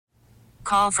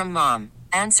call from mom.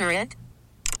 Answer it.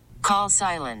 Call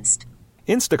silenced.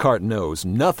 Instacart knows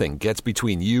nothing gets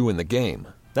between you and the game.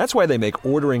 That's why they make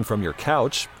ordering from your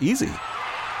couch easy.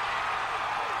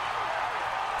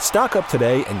 Stock up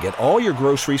today and get all your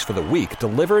groceries for the week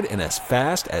delivered in as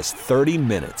fast as 30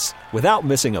 minutes without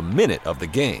missing a minute of the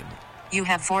game. You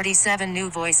have 47 new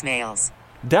voicemails.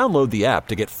 Download the app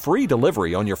to get free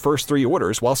delivery on your first 3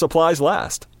 orders while supplies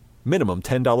last. Minimum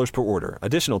 $10 per order.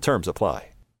 Additional terms apply.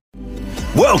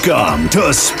 Welcome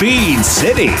to Speed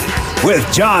City with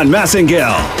John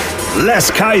Massengill, Les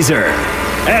Kaiser,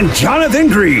 and Jonathan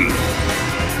Green.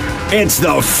 It's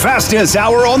the fastest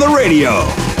hour on the radio.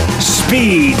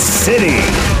 Speed City.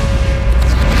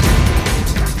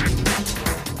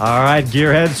 All right,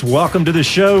 gearheads, welcome to the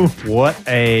show. What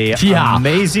a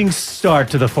amazing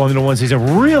start to the Formula One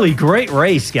season. Really great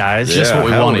race, guys. Just what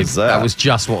we wanted. That was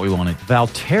just what we wanted.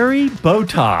 Valtteri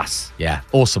Bottas. Yeah,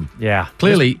 awesome. Yeah.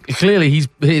 Clearly,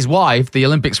 his wife, the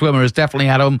Olympic swimmer, has definitely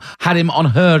had him on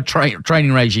her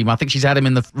training regime. I think she's had him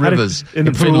in the rivers in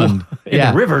the Finland. In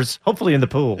the rivers, hopefully in the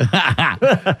pool.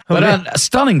 But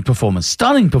stunning performance.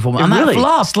 And that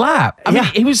last lap. I mean,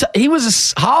 he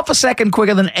was half a second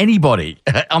quicker than anybody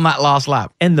on that last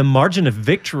lap. And the margin of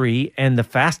victory and the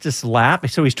fastest lap.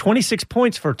 So he's 26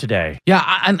 points for today.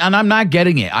 Yeah, and I'm now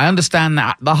getting it. I understand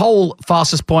that the whole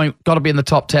fastest point got to be in the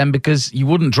top 10 because you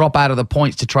wouldn't drop out of the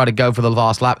points to try to go for the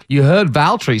last lap. You heard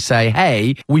Valtteri say,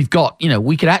 hey, we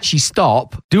could actually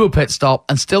stop, do a pit stop,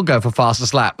 and still go for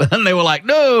fastest lap. And they were like,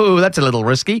 no, that's a little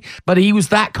risky. But he was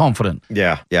that confident.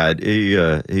 Yeah,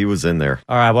 he was in there.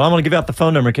 All right, well, I'm going to give out the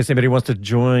phone number in case anybody wants to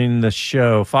join the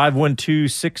show.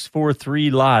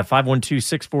 512-643-LIVE.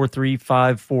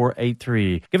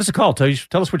 512-643-5483. Give us a call.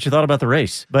 Tell us what you thought about the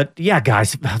race. But yeah,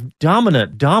 guys,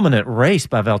 dominant race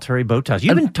by Valtteri Bottas.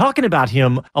 You've been talking about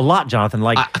him a lot, Jonathan.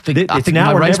 Like, I think it's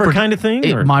now or never kind of thing?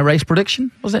 My race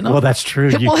prediction, was it not? Well, that's true.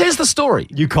 Well, here's the story.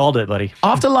 You called it, buddy.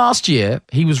 After last year,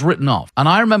 he was written off. And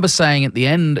I remember saying at the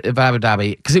end of Abu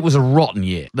Dhabi, because it was a rotten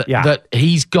year, that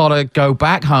he's got to go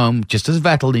back home, just as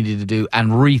Vettel needed to do,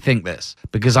 and rethink this.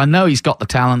 Because I know he's got the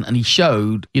talent, and he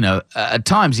showed, at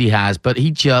times he has, but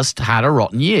he just had a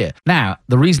rotten year. Now,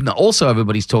 the reason that also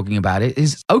everybody's talking about it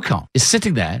is Ocon is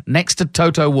sitting there next to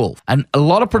Toto Wolff. And a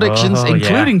lot of predictions,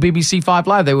 including BBC 5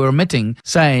 Live, they were emitting,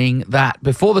 saying that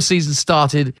before the season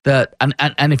started, that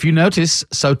and if you notice,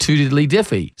 so too did Lee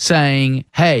Diffie, saying,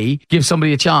 hey, give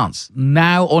somebody a chance,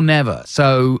 now or never.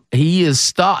 So he is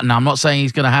starting. Now, I'm not saying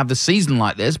he's going to have the season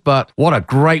like this, but what a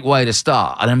great way to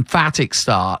start. An emphatic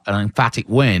start, an emphatic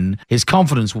win. His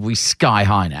confidence will be sky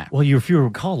high now. Well, if you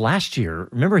recall last year,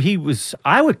 remember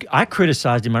I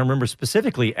criticized him, I remember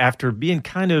specifically, after being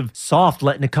kind of soft,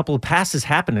 letting a couple of passes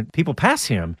happen and people pass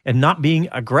him and not being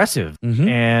aggressive. Mm-hmm.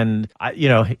 And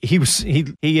he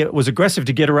was aggressive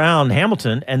to get around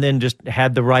Hamilton and then just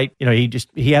had the right,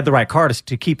 he had the right car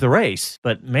to keep the race.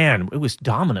 But man, it was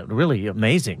dominant, really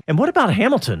amazing. And what about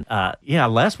Hamilton?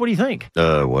 Les, what do you think?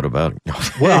 What about?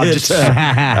 Well,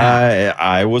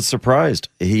 I was surprised.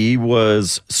 He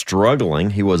was struggling.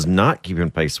 He was not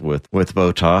keeping pace with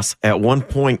Bottas at 1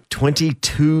 point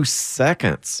 22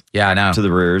 seconds. Yeah, I know. To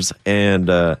the rears, and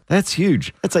that's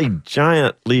huge. That's a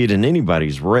giant lead in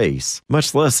anybody's race,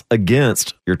 much less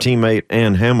against your teammate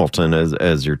and Hamilton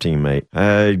as your teammate.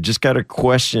 I just got to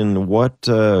question what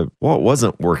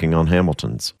wasn't working on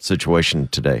Hamilton's situation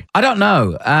today. I don't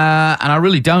know, and I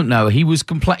really don't know. He was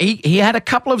He had a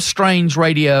couple of strange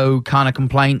radio kind of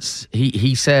complaints.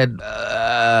 He said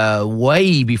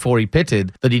way before he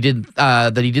pitted that he didn't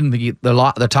think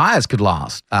the tires could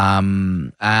last.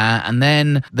 And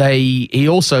then he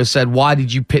also said, why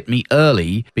did you pit me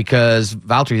early? Because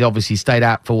Valtteri obviously stayed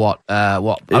out for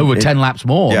over 10 laps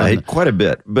more. Yeah, quite a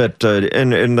bit. But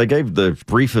and they gave the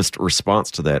briefest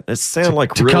response to that. It sounded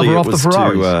like to really cover it off was the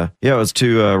Ferraris. it was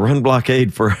to run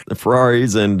blockade for the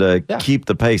Ferraris and keep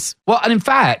the pace. Well, and in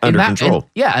fact, under control.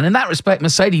 And in that respect,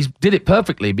 Mercedes did it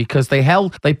perfectly because they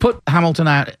put Hamilton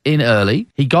out in early.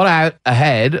 He got out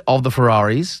ahead of the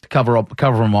Ferraris to cover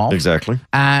them off. Exactly.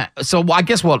 So I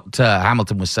guess what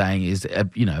Hamilton was saying is,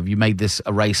 you made this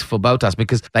a race for Bottas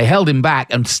because they held him back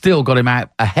and still got him out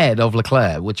ahead of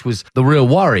Leclerc, which was the real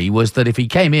worry, was that if he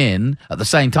came in at the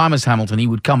same time as Hamilton, he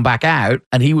would come back out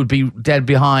and he would be dead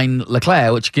behind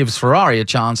Leclerc, which gives Ferrari a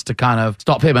chance to kind of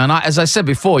stop him. And as I said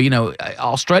before,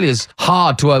 Australia's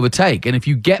hard to overtake. And if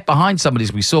you get behind somebody,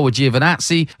 as we saw with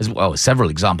Giovinazzi, as well, several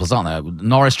examples, aren't there?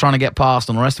 Norris trying to get past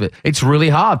and the rest of it. It's really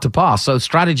hard to pass. So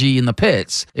strategy in the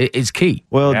pits is key.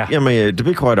 Well, I mean, to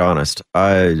be quite honest,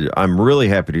 I'm really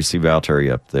happy to see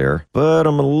Valtteri up there, but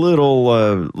I'm a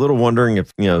little wondering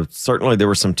if, certainly there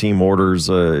were some team orders,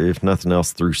 if nothing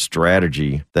else, through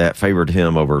strategy that favored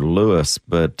him over Lewis.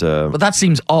 But that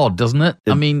seems odd, doesn't it?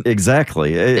 I mean,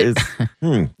 exactly. It's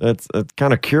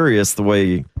kind of curious the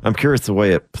way. I'm curious the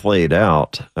way it played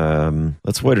out.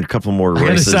 Let's wait a couple more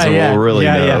races and we'll really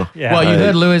know. Yeah. Well, you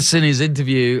heard Lewis in his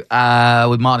interview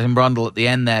with Martin Brundle at the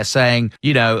end there saying,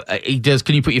 he does,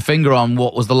 can you put your finger on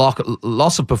what was the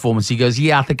loss of performance? He goes,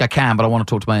 yeah, I think I can, but I want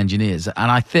to talk to my engineers.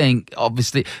 And I think,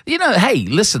 obviously, hey,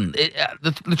 listen,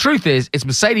 the truth is, it's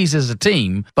Mercedes as a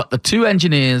team, but the two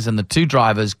engineers and the two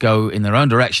drivers go in their own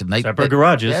direction. Separate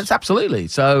garages. Yes, absolutely.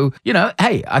 So,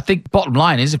 hey, I think bottom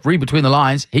line is, if read between the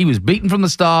lines, he was beaten from the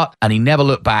start and he never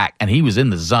looked back and he was in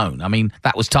the zone. I mean,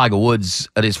 that was Tiger Woods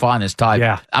at his finest type.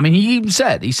 Yeah. I mean, he even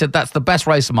said, that's the best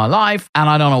race of my life and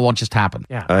I don't know what just happened.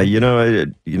 Yeah.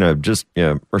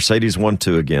 Mercedes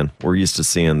 1-2 again. We're used to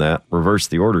seeing that. Reverse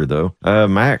the order though.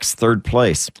 Max, third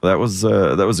place. That was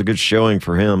a good showing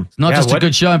for him. It's not just a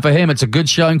good showing for him, it's a good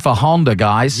showing for Honda,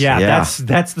 guys. Yeah.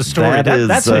 That's the story.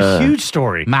 That's a huge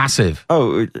story. Massive.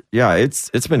 Oh, yeah,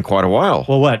 it's been quite a while.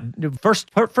 Well, what?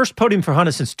 First podium for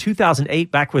Honda since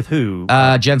 2008, back with who?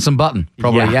 Jenson Button,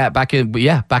 probably. Yeah, back in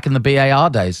the BAR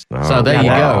days. Oh, so there you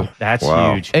go. That's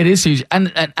huge. It is huge.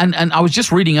 And I was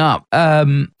just reading up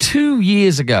 2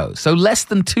 years ago, so less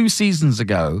than 2 seasons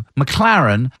ago,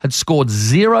 McLaren had scored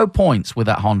 0 points with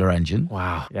that Honda engine.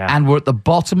 Wow. Yeah. And were at the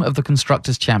bottom of the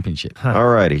Constructors' Championship.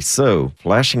 Alrighty, so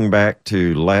flashing back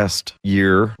to last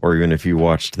year, or even if you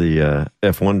watched the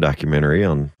F1 documentary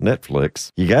on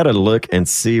Netflix, you got to look and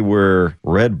see where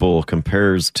Red Bull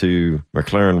compares to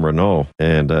McLaren Renault,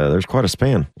 and there's quite a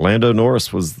span. Lando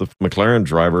Norris was the McLaren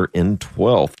driver in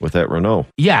 12th with that Renault.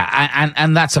 Yeah,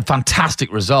 and that's a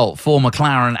fantastic result for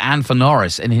McLaren and for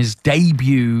Norris in his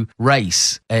debut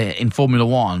race in Formula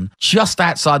One, just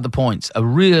outside the points. A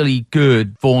really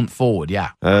good vaunt forward,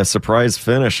 yeah. Surprise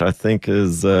finish, I think,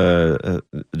 is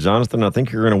Jonathan. I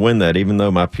think you're going to win that, even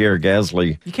though my Pierre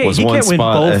Gasly was one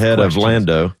spot ahead of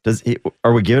Lando.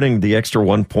 Are we giving the extra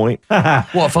 1 point?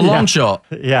 What, for long shot?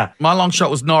 Yeah. My long shot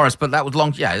was Norris, but that was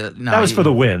long. Yeah, no, that was for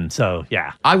the win. So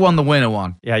yeah, I won the winner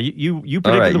one. Yeah, you predicted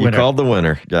All right, the winner. You called the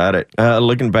winner. Got it.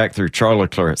 Looking back through Charles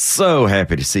Leclerc, so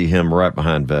happy to see him right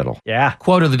behind Vettel. Yeah.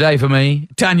 Quote of the day for me: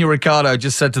 Daniel Ricciardo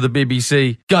just said to the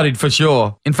BBC, "Gutted for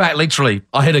sure. In fact, literally,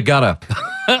 I hit a gutter."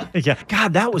 Yeah,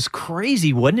 God, that was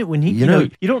crazy, wasn't it? When he,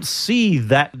 you don't see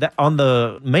that on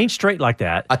the main straight like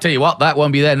that. I tell you what, that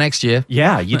won't be there next year.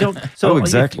 Yeah, you don't. So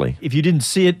exactly. If you didn't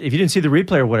see it, if you didn't see the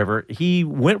replay or whatever, he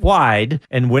went wide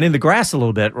and went in the grass a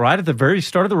little bit right at the very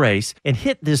start of the race and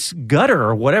hit this gutter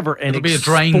or whatever, and it'll be a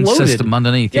drain system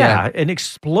underneath. Yeah, and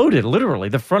exploded literally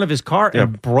the front of his car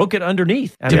and broke it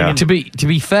underneath. To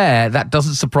be fair, that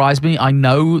doesn't surprise me. I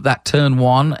know that turn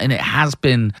one, and it has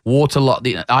been waterlogged,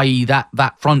 i.e. that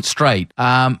front straight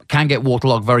can get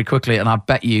waterlogged very quickly, and I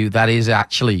bet you that is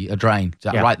actually a drain.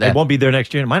 Right there. It won't be there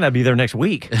next year. It might not be there next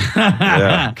week.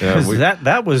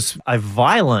 That was a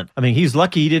violent. I mean, he's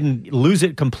lucky he didn't lose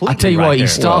it completely. I tell you what, he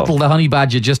startled the honey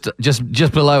badger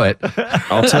just below it.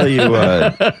 I'll tell you,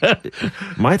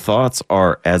 my thoughts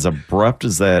are as abrupt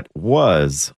as that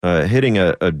was, hitting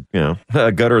a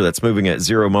gutter that's moving at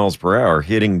 0 miles per hour,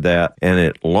 hitting that and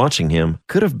it launching him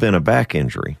could have been a back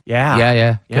injury.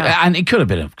 Yeah. And it could have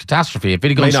been a catastrophe if it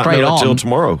had gone straight on until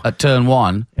tomorrow at turn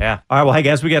one. Yeah. All right. Well, hey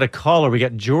guys, we got a caller. We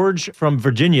got George from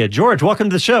Virginia. George, welcome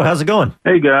to the show. How's it going?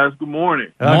 Hey guys. Good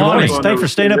morning. Good morning. Thanks for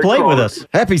staying up late with us.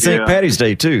 Happy St. Patty's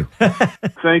Day too.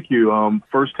 Thank you.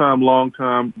 First time, long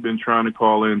time. Been trying to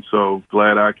call in, so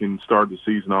glad I can start the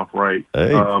season off right.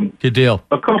 Hey. Good deal.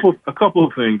 A couple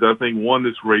of things. I think one,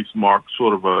 this race marked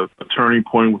sort of a turning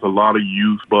point with a lot of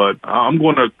youth, but I'm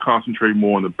going to concentrate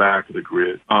more on the back of the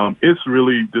grid. It's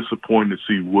really disappointing to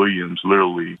see Williams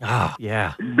literally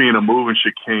being a moving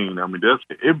chicane. I mean,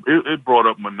 it brought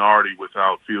up minority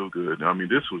without feel good. I mean,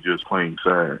 this was just plain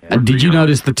sad. And did you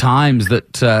notice the times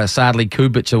that sadly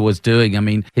Kubica was doing? I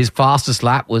mean, his fastest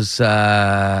lap was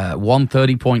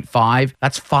 1:30.5.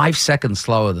 That's 5 seconds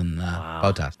slower than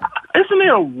Bottas. Isn't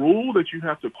there a rule that you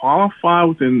have to qualify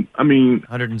within? I mean,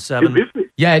 107.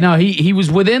 Yeah, no, he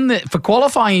was within for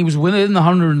qualifying. He was within the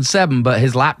 107, but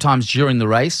his lap times during the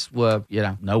race were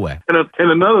nowhere. And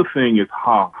another thing is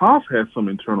Haas. Haas has some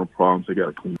internal problems they got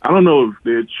to clean. I don't know if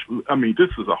this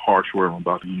is a harsh word I'm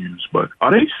about to use, but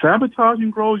are they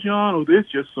sabotaging Grosjean, or there's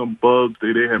just some bugs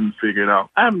that they haven't figured out?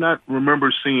 I have not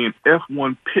remember seeing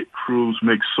F1 pit crews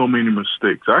make so many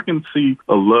mistakes. I can see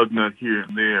a lug nut here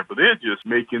and there, but they're just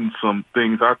making some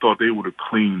things I thought they would have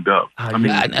cleaned up. I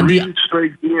mean, and three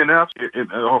straight DNFs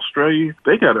in Australia,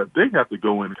 they have to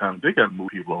go in and they got to move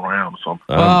people around or something.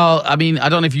 Well, I mean, I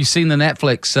don't know if you've seen the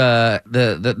Netflix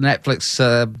the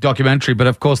Netflix documentary, but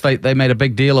of course they made a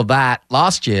big deal of that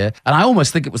last year, and I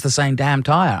almost think it was the same damn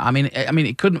tire. I mean,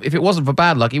 it couldn't, if it wasn't for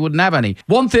bad luck, he wouldn't have any.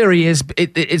 One theory is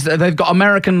it's that they've got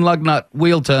American lug nut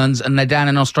wheel turns, and they're down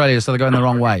in Australia, so they're going the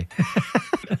wrong way.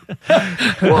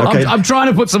 Well, okay. I'm trying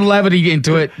to put some levity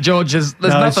into it, George. There's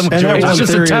nothing. It's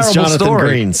just a terrible Jonathan story.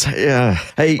 Green's. Yeah.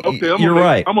 Hey, okay, you're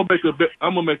right. I'm gonna make a bet.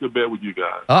 I'm gonna make a bet with you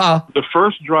guys. The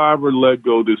first driver let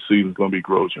go this season is gonna be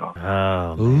Grosjean.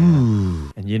 Oh,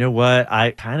 ooh. And you know what?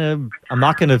 I'm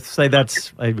not gonna say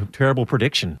that's a terrible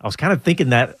prediction. I was kind of thinking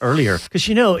that earlier because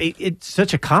it's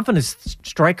such a confidence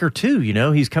striker too.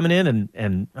 He's coming in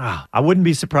and I wouldn't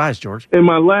be surprised, George. And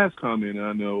my last comment,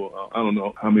 I don't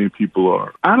know how many people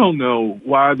are. I don't know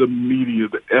why the media,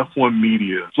 the F1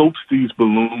 media, floats these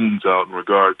balloons out in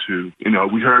regard to,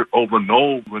 we heard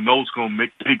Renault's going to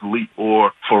make a big leap,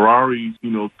 or Ferrari,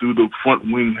 through the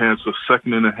front wing has a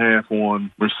second and a half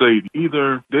on Mercedes.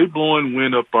 Either they blowing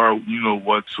wind up our,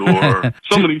 what's, or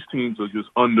some of these teams are just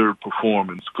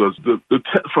underperforming because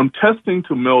from testing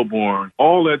to Melbourne,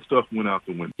 all that stuff went out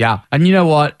the window. Yeah, and you know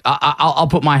what? I'll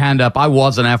put my hand up. I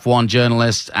was an F1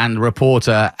 journalist and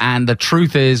reporter, and the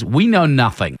truth is we know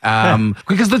nothing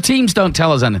because the teams don't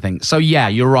tell us anything. So yeah,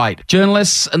 you're right.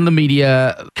 Journalists and the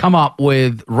media come up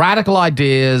with radical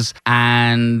ideas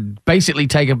and basically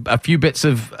take a few bits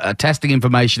of testing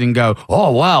information and go,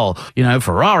 oh, well,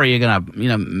 Ferrari are going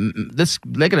to,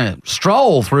 they're going to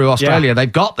stroll through Australia. Yeah.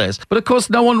 They've got this. But of course,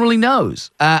 no one really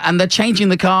knows. And they're changing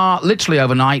the car literally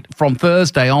overnight from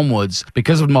Thursday onwards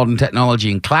because of modern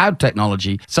technology and cloud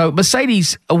technology. So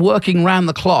Mercedes are working round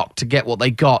the clock to get what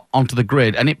they got onto the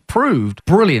grid. And it proved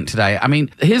brilliant today. I mean,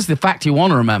 here's the fact you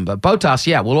want to remember. Bottas,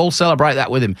 we'll all celebrate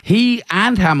that with him. He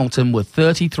and Hamilton were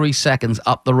 33 seconds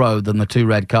up the road than the two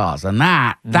red cars. And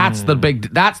that's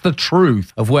the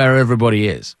truth of where everybody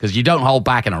is, because you don't hold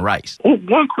back in a race. Oh,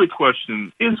 one quick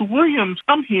question. Is Williams,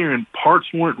 I'm hearing parts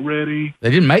weren't ready. They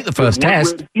didn't make the first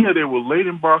test. Ready. Yeah, they were late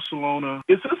in Barcelona.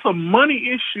 Is this a money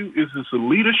issue? Is this a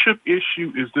leadership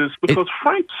issue? Is this because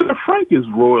Frank is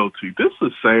royalty? This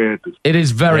is sad. It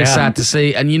is very sad to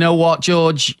see. And you know what,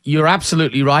 George? You're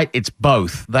absolutely right. It's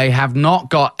both. They have not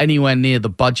got anywhere near the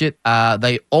budget.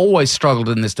 They always struggled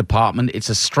in this department. It's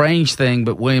a strange thing,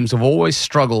 but Williams have always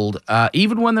struggled.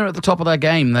 Even when they're at the top of their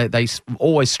game, they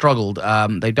always struggled.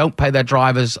 They don't pay their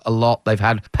drivers a lot. They've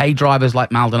had paid drivers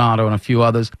like Maldonado and a few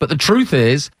others. But the truth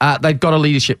is, they've got a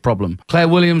leadership problem. Claire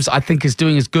Williams, I think, is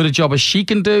doing as good a job as she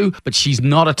can do, but she's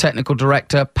not a technical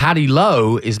director. Paddy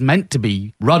Lowe is meant to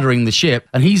be ruddering the ship,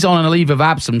 and he's on a leave of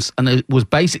absence, and it was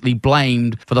basically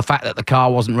blamed for the fact that the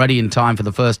car wasn't ready in time for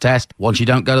the first test. Once you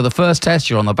don't go to the first test,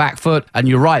 you're on the back foot, and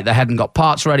you're right, they hadn't got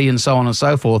parts ready and so on and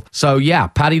so forth. So yeah,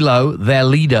 Paddy Lowe, their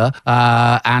leader,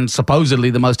 and supposedly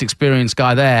the most experienced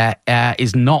guy there,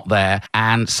 is not there.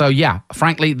 And so yeah,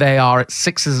 frankly, they are at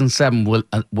 6s and 7,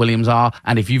 Williams are.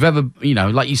 And if you've ever,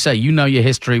 like you say, your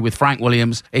history with Frank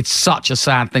Williams, it's such a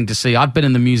sad thing to see. I've been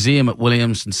in the museum at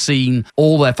Williams and seen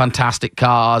all their fantastic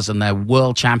cars and their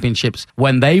world championships.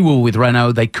 When they were with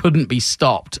Renault, they couldn't be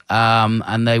stopped.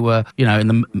 And they were, in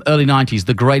the early 90s,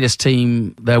 the greatest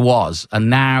team there was. And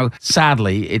now,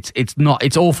 sadly,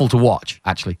 it's awful to watch,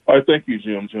 actually. All right, thank you,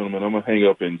 gentlemen. I'm going to hang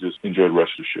up and just enjoy the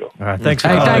rest of the show. All right, thanks.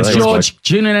 Thanks, George.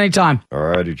 Tune in anytime. All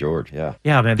righty, George. Yeah.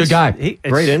 Yeah, man. Good guy.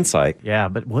 Great insight. Yeah,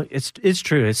 but it's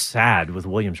true. It's sad with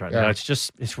Williams right now.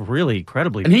 It's really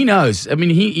incredibly. And he knows. I mean,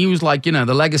 he was like, the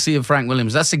legacy of Frank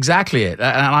Williams. That's exactly it.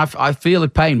 And I feel the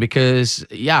pain because,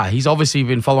 he's obviously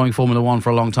been following Formula One for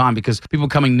a long time, because people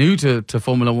coming new to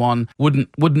Formula One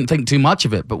wouldn't think too much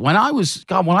of it. But when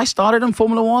I started in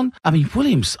Formula One,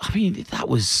 Williams, that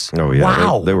was,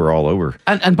 wow. They were all over.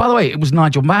 And by the way, it was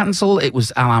Nigel Mansell, it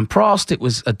was Alain Prost, it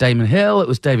was Damon Hill, it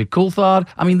was David Coulthard.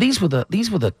 These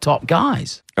were the top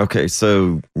guys. Okay,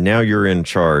 so now you're in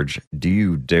charge. Do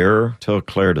you dare tell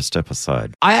Claire to step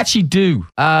aside? I actually do.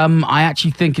 I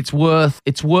actually think it's worth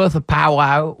a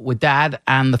powwow with Dad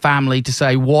and the family to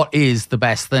say what is the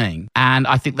best thing. And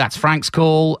I think that's Frank's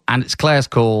call and it's Claire's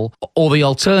call. Or the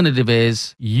alternative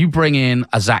is you bring in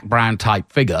a Zach Brown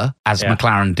type figure, as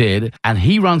McLaren did, and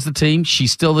he runs the team.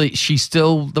 She's still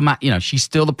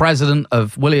the president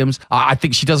of Williams. I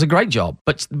think she does a great job,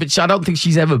 but I don't think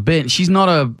she's ever been. She's not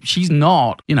a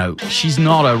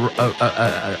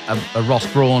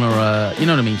Ross Brawn or a, you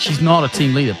know what I mean? She's not a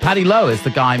team leader. Paddy Lowe is the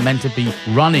guy meant to be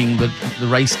running the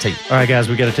race team. All right, guys,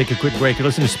 we got to take a quick break. You're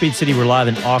listening to Speed City. We're live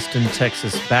in Austin,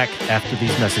 Texas. Back after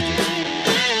these messages.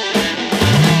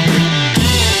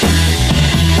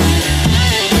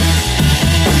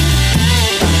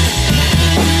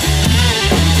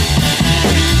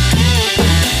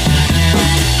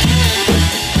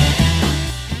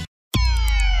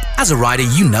 As a rider,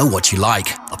 you know what you like.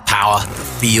 The power, the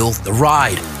feel, the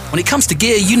ride. When it comes to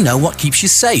gear, you know what keeps you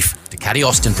safe. Ducati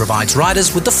Austin provides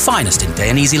riders with the finest in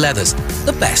Dainese leathers,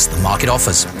 the best the market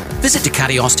offers. Visit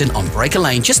Ducati Austin on Breaker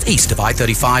Lane just east of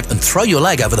I-35 and throw your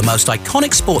leg over the most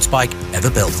iconic sports bike ever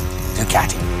built.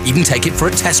 Ducati. Even take it for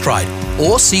a test ride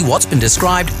or see what's been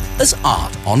described as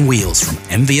art on wheels from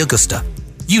MV Agusta.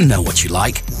 You know what you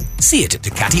like. See it at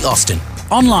Ducati Austin.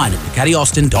 Online at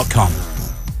DucatiAustin.com.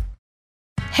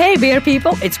 Hey beer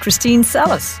people, it's Christine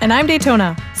Sellis. And I'm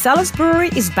Daytona. Sellis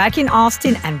Brewery is back in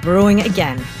Austin and brewing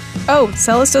again. Oh,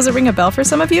 Sellis doesn't ring a bell for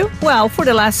some of you? Well, for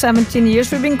the last 17 years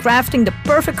we've been crafting the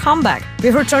perfect comeback.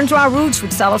 We've returned to our roots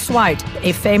with Sellis White,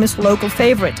 a famous local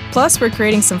favorite. Plus, we're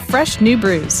creating some fresh new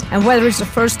brews. And whether it's the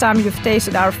first time you've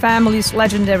tasted our family's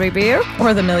legendary beer,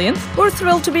 or the millionth, we're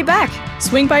thrilled to be back.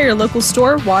 Swing by your local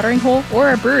store, watering hole, or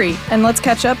our brewery, and let's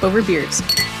catch up over beers.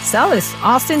 Sellis,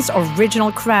 Austin's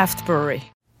original craft brewery.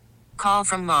 Call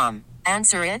from mom.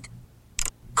 Answer it.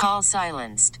 Call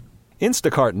silenced.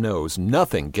 Instacart knows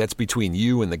nothing gets between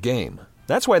you and the game.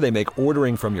 That's why they make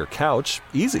ordering from your couch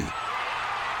easy.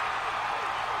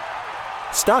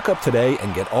 Stock up today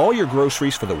and get all your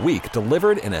groceries for the week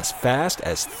delivered in as fast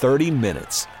as 30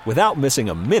 minutes without missing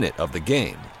a minute of the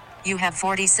game. You have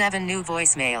 47 new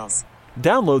voicemails.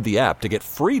 Download the app to get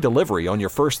free delivery on your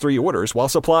first 3 orders while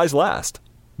supplies last.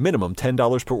 Minimum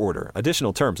 $10 per order.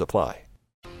 Additional terms apply.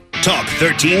 Talk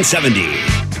 1370.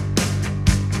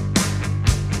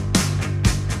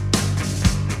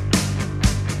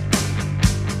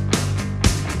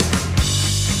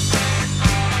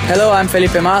 Hello, I'm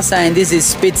Felipe Massa, and this is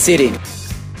Speed City.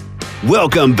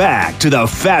 Welcome back to the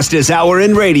fastest hour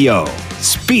in radio,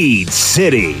 Speed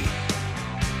City.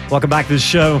 Welcome back to the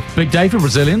show. Big day for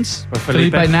Brazilians.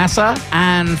 Felipe Nasser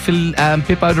and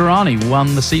Pippo Durrani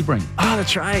won the Sebring. Oh,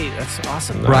 that's right. That's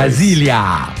awesome.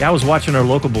 Brasilia. Yeah, I was watching our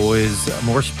local boys,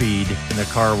 more speed, and their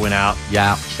car went out.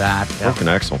 Yeah, that. Broken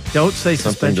axle. Don't say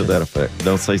Something suspension. to that effect.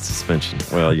 Don't say suspension.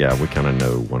 Well, yeah, we kind of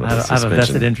know one of the I suspension have a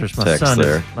vested interest. My techs son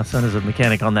is a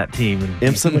mechanic on that team. And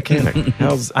IMSA mechanic. I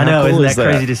know, cool isn't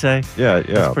that crazy to say? Yeah.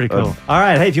 That's pretty cool. All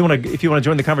right, hey, if you want to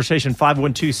join the conversation,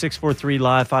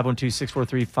 512-643-LIVE,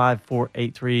 512-643-5483.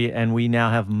 And we now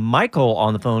have Michael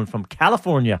on the phone from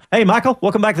California. Hey, Michael,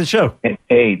 welcome back to the show.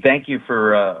 Hey, thank you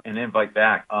for an invite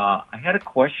back. I had a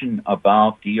question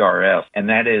about DRS, and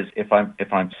that is, if I'm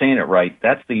saying it right,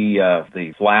 that's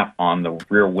the flap on the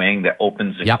rear wing that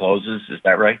opens and closes. Is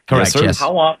that right? Correct. Yes.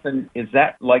 How often is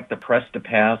that like the press to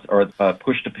pass or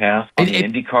push to pass on the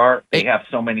IndyCar? They have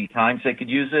so many times they could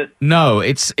use it. No,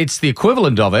 it's the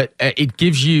equivalent of it. It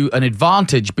gives you an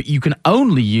advantage, but you can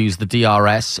only use the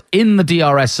DRS in the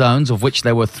DRS zones, of which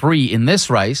there were 3 in this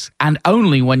race, and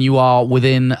only when you are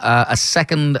within a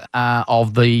second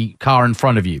of the car in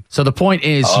front of you. So the point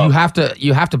is, you have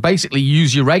to basically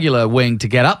use your regular wing to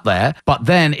get up there. But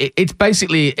then it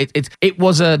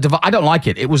was a device. I don't like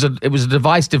it. It was a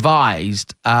device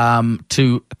devised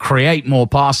to create more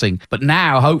passing. But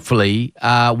now, hopefully,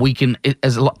 we can,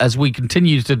 as we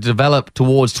continue to develop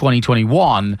towards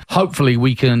 2021, hopefully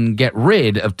we can get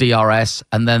rid of DRS,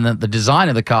 and then the design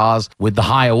of the cars with the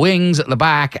higher wings at the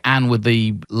back and with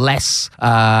the less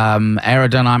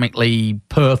aerodynamically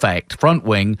perfect front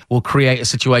wing will create a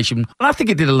situation, and I think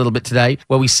it did a little bit today,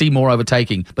 where we see more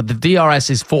overtaking. But the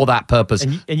DRS is for that purpose.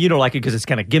 And you don't like it because it's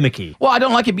kind of gimmicky. Well, I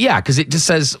don't like it, because it just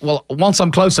says, well, once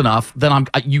I'm close enough, then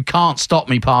you can't stop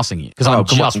me passing you because I'm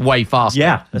just way faster.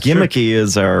 Yeah, gimmicky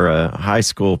is our high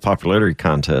school popularity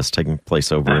contest taking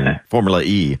place over in Formula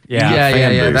E.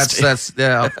 Yeah. That's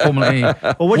Formula E.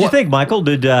 Well, what do you think, Michael?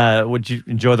 Would you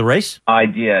enjoy the race? I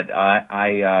did.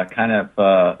 I kind of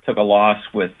took a loss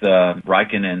with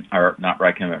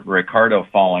Ricardo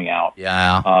falling out.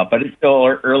 Yeah. But it's still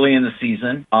early in the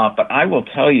season. But I will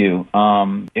tell you,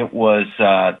 it was,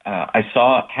 I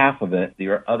saw half of it.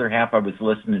 The other half I was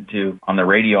listening to on the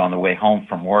radio on the way home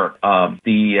from work.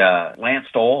 Lance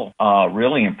Stoll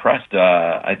really impressed.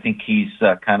 I think he's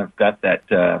kind of got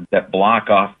that block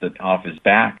off his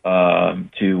back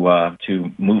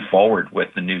to move forward with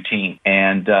the new team.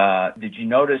 And did you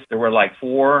notice there were like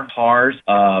 4 cars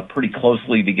pretty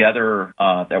closely together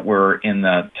that were in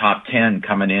the top 10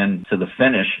 coming in to the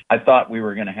finish? I thought we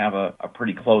were going to have a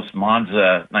pretty close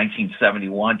Monza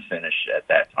 1971 finish at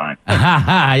that time.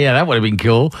 Yeah, that would have been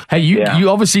cool. Hey, you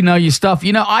obviously know your stuff.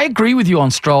 I agree with you on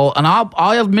Lawrence Stroll, and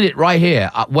I'll admit it right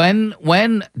here.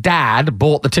 When Dad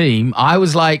bought the team, I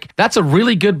was like, that's a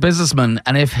really good businessman,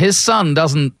 and if his son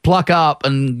doesn't pluck up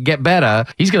and get better,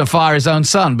 he's going to fire his own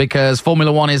son, because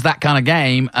Formula One is that kind of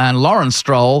game, and Lawrence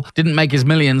Stroll didn't make his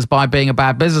millions by being a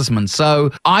bad businessman.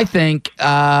 So I think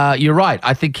you're right.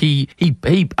 I think he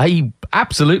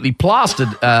absolutely plastered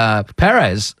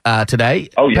Perez today.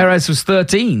 Oh, yeah. Perez was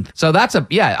 13th. So that's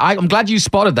I'm glad you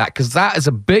spotted that, because that is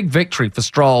a big victory for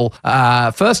Stroll.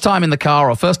 First time in the car,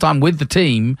 or first time with the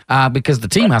team, because the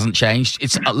team hasn't changed.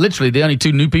 It's literally the only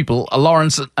two new people are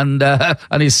Lawrence and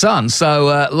his son.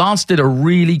 So Lance did a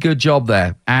really good job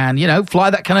there. And, fly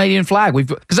that Canadian flag.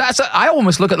 Because I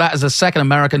almost look at that as a second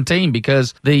American team,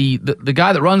 because the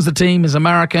guy that runs the team is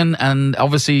American, and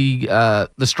obviously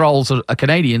the Strolls are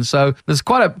Canadian. So there's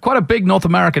quite a big North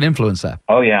American influence there.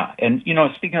 Oh, yeah. And,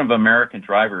 speaking of American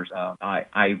drivers,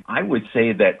 I would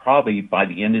say that probably by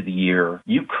the end of the year,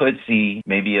 you could see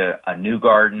maybe a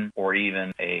Newgarden or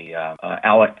even a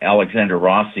Alexander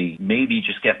Rossi maybe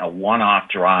just getting a one-off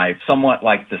drive, somewhat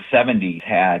like the 70s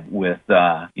had with,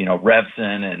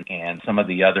 Revson and some of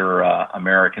the other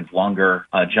Americans, Lunger,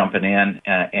 jumping in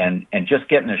and just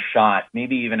getting a shot,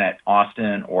 maybe even at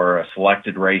Austin or a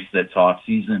selected race that's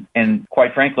off-season. And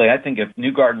quite frankly, I think if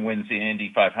Newgarden wins the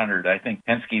Indy 500, I think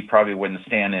Penske probably wouldn't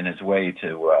stand in his way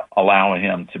to allow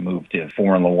him to move to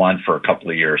Formula One for a couple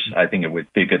of years. I think it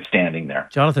would be a good standing there.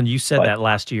 Jonathan, you said that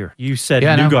last year. You said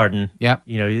Newgarden. Yeah.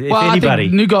 If I anybody.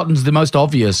 think Newgarden's the most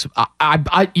obvious.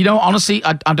 I honestly,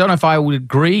 I don't know if I would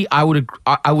agree. I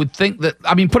would think that,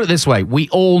 put it this way. We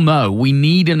all know we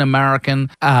need an American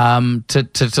to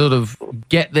sort of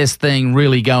get this thing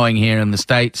really going here in the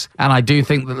States. And I do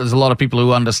think that there's a lot of people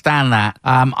who understand that.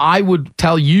 I would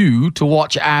tell you to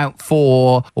watch out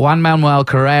for Juan Manuel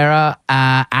Carrera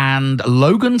and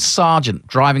Logan Sargent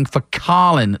driving for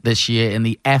Carlin this year in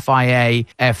the FIA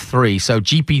F3. So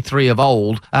GP3 of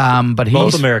old. But he's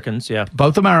both Americans, yeah.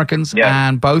 Both Americans, yeah.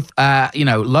 And both,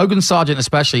 Logan Sargent,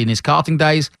 especially in his karting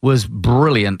days, was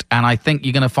brilliant. And I think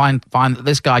you're going to find that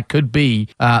this guy could be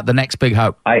the next big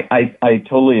hope. I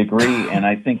totally agree. And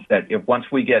I think that if once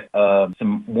we get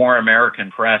some more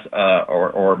American press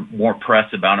or more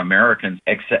press about Americans,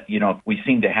 except, we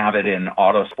seem to have it in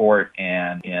Autosport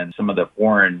and in some of the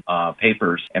foreign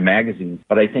papers and magazines.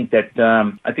 But I think that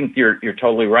you're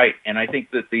totally right. And I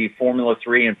think that the Formula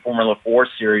 3 and Formula 4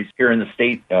 series here in the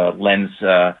state lends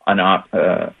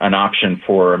an option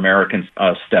for Americans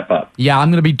step up. Yeah, I'm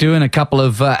going to be doing a couple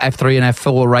of F3 and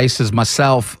F4 races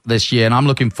myself this year, and I'm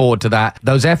looking forward to that.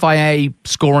 Those FIA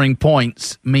scoring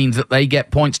points means that they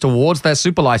get points towards their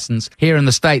super license here in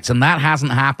the States, and that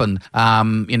hasn't happened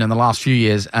in the last few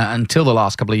years until the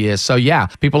last couple of years. So yeah,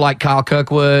 people like Kyle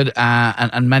Kirkwood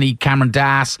and many Cameron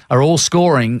Dass are all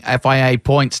scoring FIA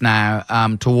points now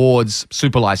towards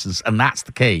super license, and that's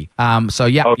the key. So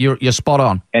yeah, you're spot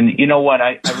on. And you know what?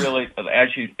 I really, as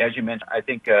you mentioned, I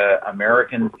think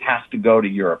Americans has to go to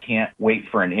Europe. Can't wait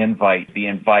for an invite, be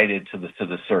invited to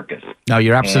the circus. No,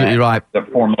 you're absolutely right. The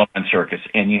Formula One circus,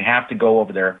 and you have to go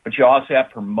over there, but you also have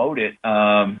to promote it.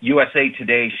 USA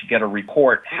Today should get a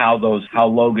report how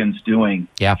Logan's doing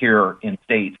here in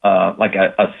States, like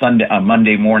a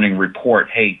Monday morning report.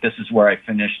 Hey, this is where I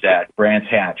finished at Brands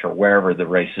Hatch or wherever the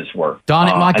races were. Darn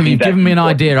it, Michael, you've given me an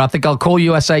idea. I think I'll call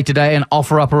USA Today and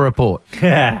offer up a report.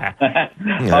 There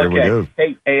we go.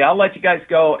 Hey, I'll let you guys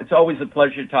go. It's always a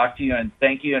pleasure to talk to you, and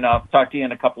thank you, and I'll talk to you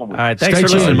in a couple of weeks. All right, thanks for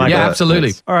listening, Michael. Yeah,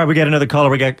 absolutely. All right, we got another caller.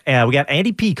 We got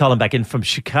Andy P calling back in from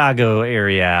Chicago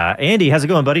area. Andy, how's it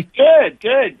going, buddy?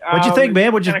 Good. What'd you think,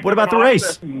 man? What about the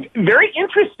race? Very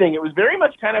interesting. It was very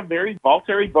much kind of very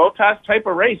Valtteri Bottas type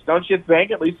of race, don't you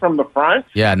think? At least from the front.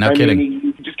 Yeah, no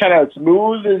kidding. Just kind of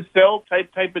smooth as silk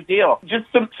type of deal. Just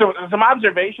some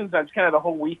observations on kind of the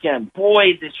whole weekend.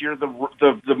 Boy, this year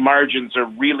the margins are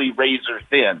really razor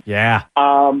thin. Yeah.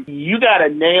 You got to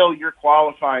nail your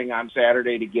qualifying on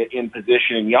Saturday to get in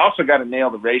position, and you also got to nail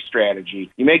the race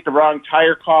strategy. You make the wrong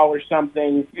tire call or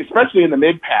something, especially in the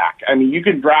mid-pack. I mean, you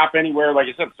can drop anywhere, like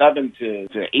I said, 7th to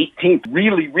 18th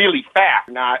really, really fast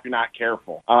if you're not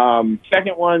careful.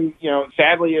 Second one,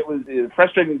 sadly, it was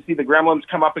frustrating to see the Gremlins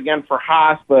come up again for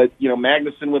Haas, but,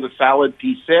 Magnussen with a solid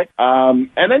P6.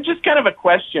 And then just kind of a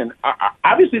question.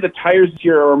 Obviously, the tires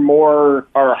here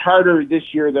are harder tougher this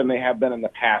year than they have been in the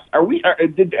past.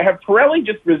 Have Pirelli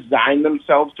just resigned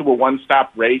themselves to a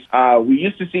one-stop race? We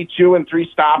used to see 2 and 3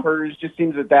 stoppers. Just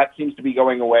seems that seems to be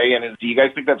going away. And do you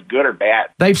guys think that's good or bad?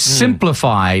 They've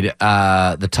simplified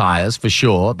the tires for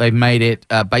sure. They've made it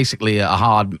basically a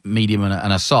hard, medium,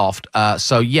 and a soft.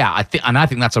 So yeah, I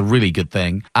think that's a really good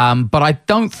thing. But I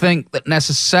don't think that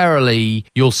necessarily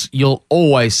you'll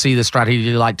always see the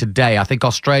strategy like today. I think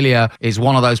Australia is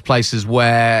one of those places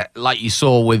where, like you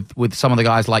saw with some of the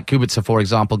guys like Kubica, for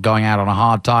example, going out on a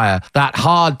hard tire. That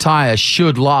hard tire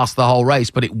should last the whole race,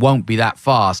 but it won't be that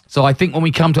fast. So I think when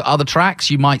we come to other tracks,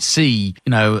 you might see,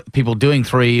 people doing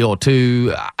 3 or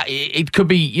 2. It could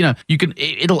be,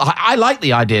 I like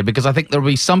the idea because I think there'll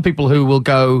be some people who will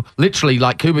go literally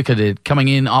like Kubica did, coming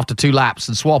in after 2 laps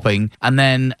and swapping, and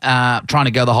then trying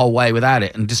to go the whole way without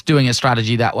it and just doing a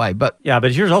strategy that way. But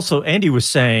here's also, Andy was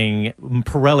saying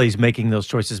Pirelli's making those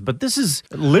choices, but this is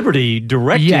Liberty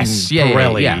directing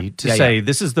Pirelli to say,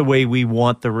 this is the way we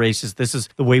want the races. This is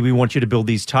the way we want you to build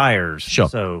these tires. Sure.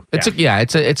 So it's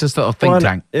a sort of think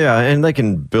tank. Yeah, and they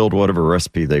can build whatever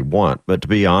recipe they want. But to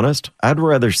be honest, I'd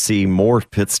rather see more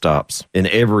pit stops in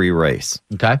every race.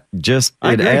 Okay.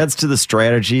 It adds to the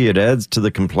strategy. It adds to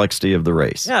the complexity of the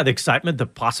race. Yeah, the excitement, the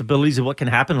possibilities of what can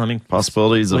happen. I mean,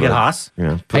 possibilities. Look at Haas.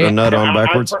 Yeah, put a nut on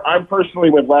backwards. I'm personally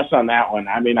with Les on that one.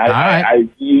 I mean,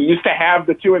 you used to have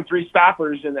the 2 and 3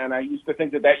 stoppers, and then I used to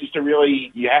think that used to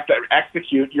really, you have to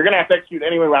execute. You're going to have to execute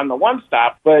anyway around the one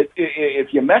stop, but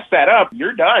if you mess that up,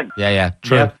 you're done. Yeah,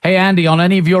 true. Yeah. Hey, Andy, on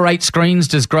any of your 8 screens,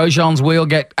 does Grosjean's wheel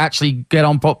actually get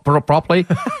on properly?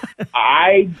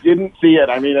 I didn't see it.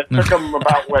 I mean, it took him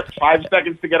about, 5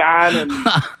 seconds to get on, and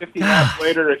 15 minutes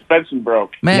later, his suspension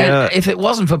broke. Man, if it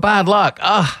wasn't for bad luck,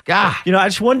 God. I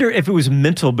just wonder if it was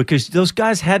mental, because those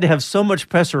guys had to have so much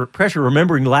pressure.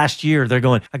 Remembering last year, they're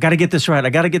going, I got to get this right.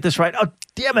 Oh,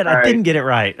 damn it, I didn't get it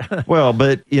right. Well,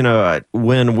 but,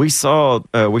 when we saw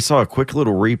a quick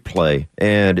little replay,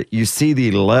 and you see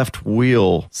the left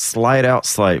wheel slide out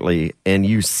slightly, and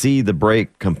you see the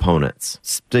brake components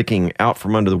sticking out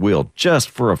from under the wheel just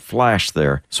for a flash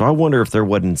there. So I wonder if there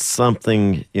wasn't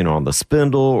something, on the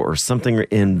spindle or something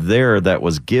in there that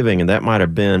was giving, and that might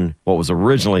have been what was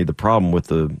originally the problem with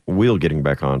the wheel getting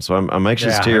back on. So I'm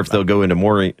anxious to hear if they'll go into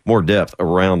more depth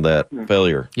around that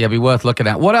failure. Yeah, be worth looking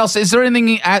at. What else? Is there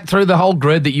anything through the whole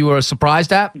grid that you were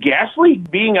surprised at? Gasly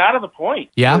being out of the point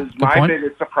was my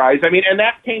biggest surprise. I mean, and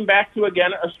that came back to,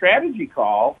 again, a strategy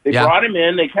call. They brought him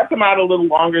in. They kept him out a little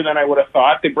longer than I would have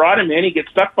thought. They brought him in. He gets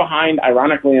stuck behind,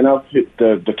 ironically enough,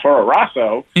 the Toro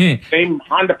Rosso, same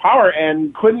Honda power,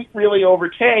 and couldn't really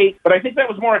overtake. But I think that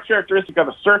was more a characteristic of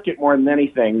the circuit more than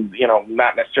anything,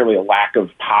 not necessarily a lack of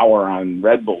power on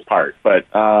Red Bull's part. But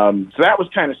so that was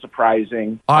kind of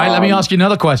surprising. All right, let me ask you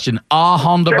another question. Are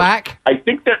Honda back? I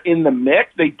think they're in the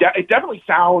mix. It definitely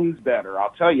sounds better,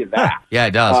 I'll tell you that. Yeah,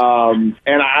 it does.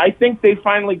 And I think they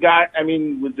finally got,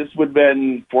 this would have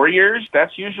been 4 years.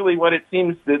 That's usually what it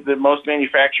seems that most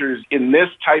manufacturers in this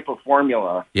type of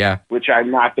formula, which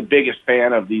I'm not the biggest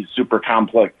fan of these super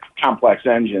complex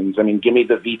engines. I mean, give me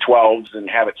the V12s and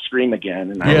have it scream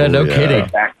again. And no kidding.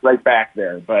 Right back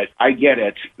there. But I get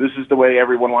it. This is the way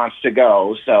everyone wants to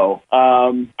go. So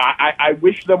I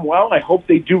wish them well. I hope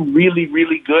they do really,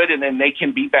 really good, and then they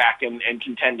can be back and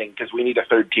contending, because we need a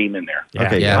third team in there. Yeah.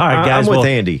 Okay, all right, guys. I'm with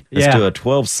Andy. Let's do a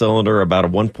 12-cylinder, about a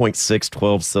 1.6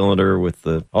 12-cylinder with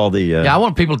all the... I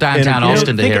want people downtown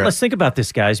Austin to hear it. Let's think about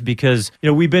this, guys, because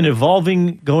we've been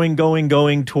evolving,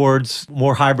 going towards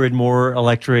more hybrid, more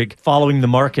electric, following the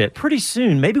market. Pretty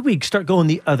soon, maybe we start going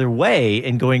the other way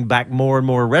and going back more and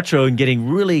more retro and getting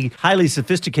really highly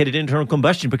sophisticated internal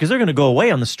combustion, because they're going to go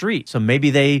away on the street. So maybe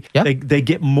they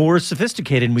get more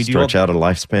sophisticated, and we stretch out a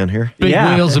lifespan here. Big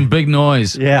wheels and big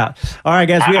noise. Yeah. All right,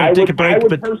 guys, we got to take a break. I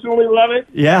would personally love it.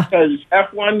 Yeah. Because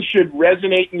F1 should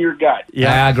resonate in your gut.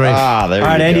 Yeah, I agree. All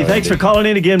right, Andy, thanks for calling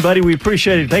in again, buddy. We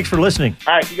appreciate it. Thanks for listening.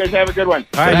 All right, you guys have a good one.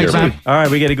 All right, thanks, man. All right,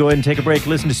 we got to go ahead and take a break.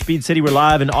 Listen to Speed City. We're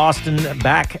live in Austin.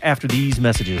 Back after these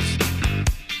messages.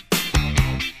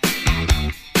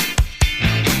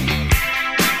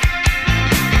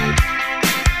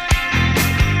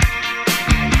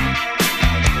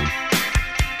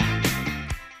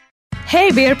 Hey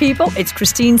beer people, it's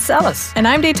Christine Sellis. And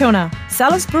I'm Daytona.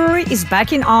 Sellis Brewery is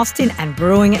back in Austin and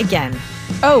brewing again.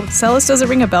 Oh, Sellis doesn't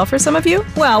ring a bell for some of you?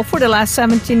 Well, for the last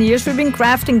 17 years, we've been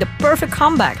crafting the perfect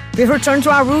comeback. We've returned to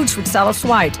our roots with Sellis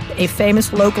White, a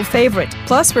famous local favorite.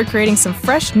 Plus, we're creating some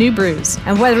fresh new brews.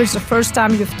 And whether it's the first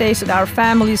time you've tasted our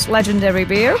family's legendary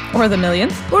beer, or the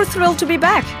millionth, we're thrilled to be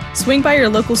back. Swing by your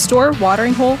local store,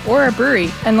 watering hole, or our brewery,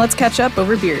 and let's catch up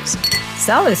over beers.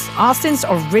 Sellis, Austin's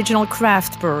original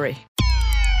craft brewery.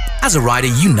 As a rider,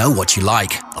 you know what you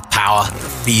like. The power, the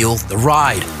feel, the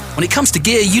ride. When it comes to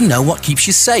gear, you know what keeps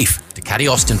you safe.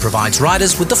 Ducati Austin provides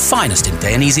riders with the finest in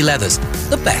day and easy leathers,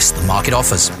 the best the market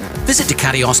offers. Visit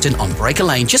Ducati Austin on Breaker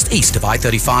Lane just east of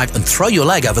I-35 and throw your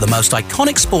leg over the most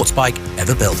iconic sports bike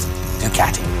ever built.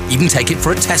 Ducati. Even take it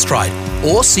for a test ride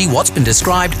or see what's been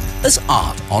described as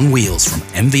art on wheels from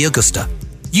MV Agusta.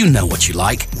 You know what you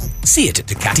like. See it at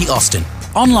Ducati Austin.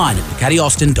 Online at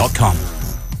DucatiAustin.com.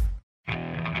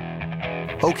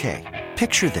 Okay,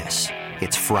 picture this.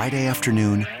 It's Friday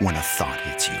afternoon when a thought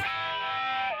hits you.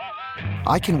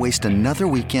 I can waste another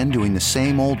weekend doing the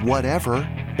same old whatever,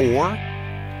 or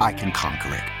I can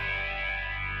conquer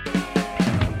it.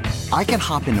 I can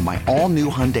hop into my all-new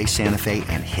Hyundai Santa Fe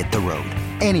and hit the road.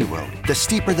 Any road. The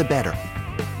steeper, the better.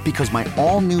 Because my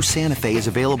all-new Santa Fe is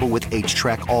available with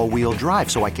H-Track all-wheel drive,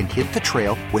 so I can hit the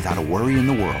trail without a worry in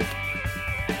the world.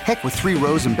 Heck, with 3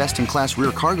 rows and best-in-class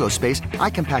rear cargo space,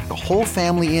 I can pack the whole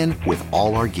family in with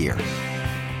all our gear.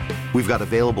 We've got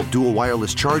available dual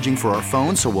wireless charging for our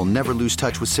phones, so we'll never lose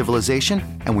touch with civilization,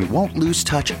 and we won't lose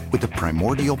touch with the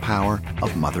primordial power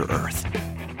of Mother Earth.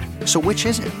 So which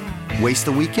is it? Waste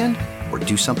the weekend or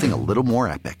do something a little more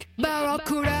epic?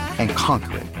 And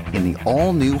conquer it in the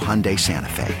all-new Hyundai Santa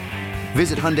Fe.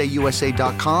 Visit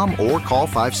HyundaiUSA.com or call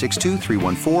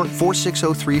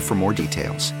 562-314-4603 for more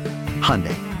details.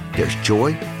 Hyundai, there's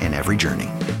joy in every journey.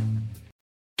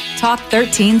 Talk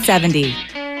 1370.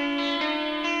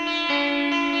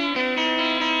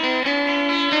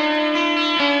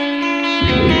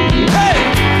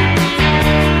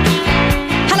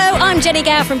 I'm Jenny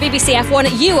Gow from BBC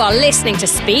F1. You are listening to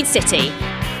Speed City.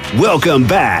 Welcome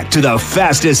back to the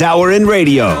fastest hour in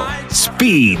radio,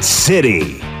 Speed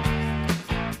City.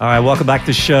 All right, welcome back to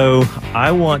the show.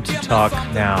 I want to talk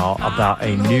now about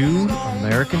a new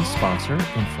American sponsor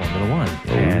in Formula One,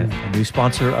 and a new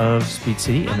sponsor of Speed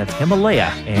City, and that's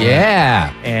Himalaya.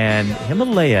 And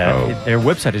Himalaya, their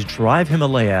website is Drive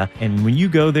Himalaya, and when you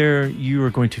go there, you are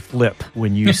going to flip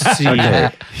when you see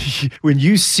when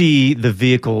you see the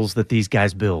vehicles that these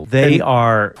guys build. They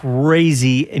are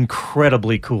crazy,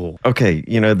 incredibly cool. Okay,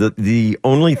 you know, the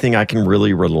only thing I can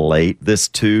really relate this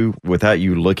to without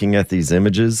you looking at these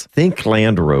images, think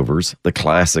Land Rovers, the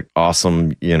classic,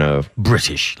 awesome, you know,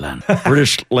 British Land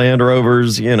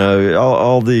Rovers, you know,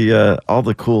 all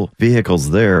the cool vehicles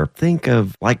there. Think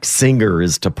of like Singer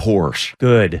is to Porsche.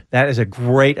 Good. That is a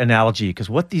great analogy, because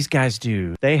what these guys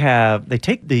do, they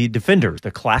take the Defenders,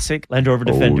 the classic Land Rover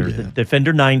Defenders, the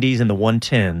Defender 90s and the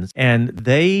 110s, and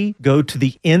they go to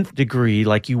the nth degree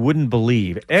like you wouldn't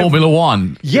believe. Formula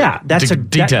One. Yeah, that's a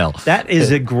detail. That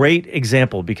is a great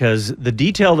example, because the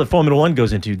detail that Formula One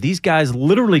goes into, these guys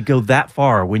literally go that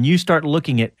far. When you start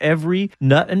looking at every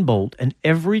nut and bolt and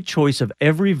every choice of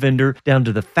every vendor, down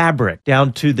to the fabric,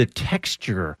 down to the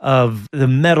texture of the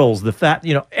metals, the fat,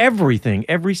 you know, everything,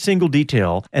 every single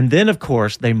detail. And then, of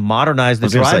course, they modernize the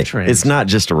drivetrains. It's not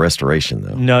just a restoration,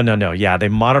 though. No. Yeah, they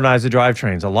modernize the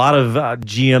drivetrains. A lot of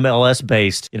GMLS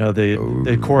based, you know,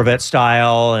 the Corvette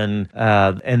style and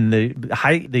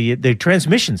the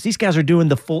transmissions. These guys are doing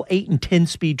the full 8 and 10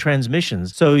 speed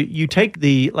transmissions. So you take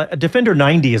a Defender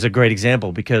 90 is a great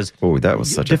example, because that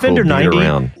was such Defender a cool 90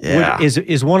 around.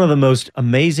 is one of the most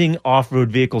amazing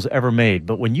off-road vehicles ever made.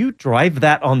 But when you drive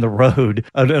that on the road,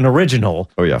 an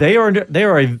original, they are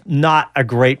not a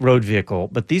great road vehicle.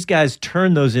 But these guys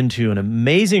turn those into an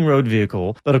amazing road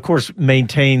vehicle, but of course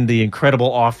maintain the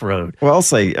incredible off-road. Well, I'll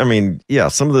say, I mean, yeah,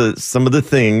 some of the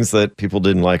things that people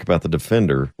didn't like about the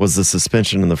Defender was the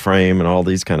suspension in the frame and all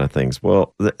these kind of things.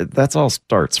 Well, that's all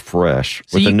starts fresh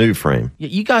with the new frame.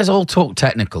 You guys all talk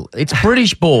technical. It's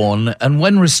British born, and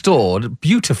when restored,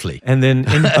 beautifully. And then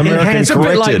American corrected. A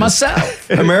bit like myself.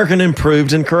 American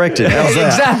improved and corrected. How's that?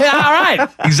 Exactly. All right.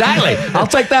 Exactly. I'll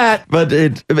take that. But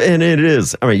it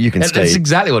is. I mean, you can stay. That's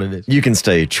exactly what it is. You can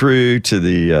stay true to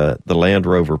the Land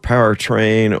Rover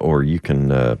powertrain, or you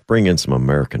can bring in some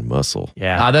American muscle.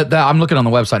 Yeah. I'm looking on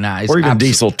the website now. Or even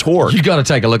diesel torque. You got to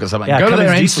take a look at something. Yeah, go to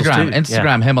their Instagram.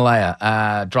 Instagram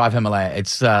Himalaya. Drive Himalaya.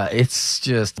 It's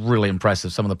just really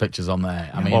impressive. Some of the pictures on there.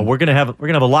 I mean, well, we're gonna have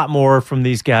a lot more from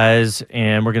these guys,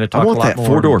 and we're gonna talk a lot more. I want that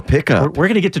 4-door pickup. We're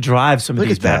gonna get to drive some of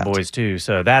these bad boys too,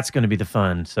 so that's gonna be the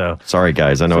fun. So sorry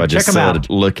guys, I know I just said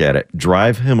look at it.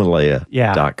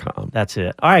 DriveHimalaya.com. That's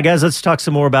it. All right, guys, let's talk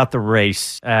some more about the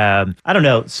race. I don't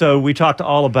know. So we talked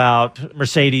all about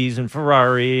Mercedes and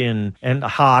Ferrari and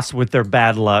Haas with their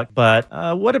bad luck, but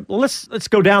let's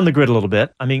go down the grid a little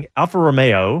bit. I mean, Alfa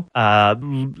Romeo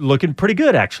looking pretty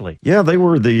good actually. Yeah, they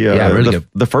were the Really good.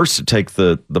 The first to take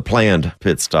the planned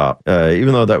pit stop,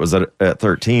 even though that was at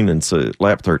 13 and so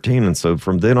lap 13, and so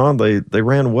from then on they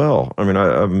ran well. I mean,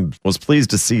 I was pleased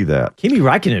to see that. Kimi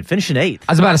Räikkönen finishing 8th.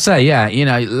 I was about to say, yeah,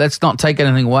 let's not take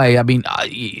anything away. I mean,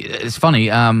 it's funny.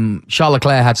 Charles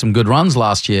Leclerc had some good runs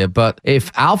last year, but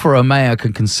if Alfa Romeo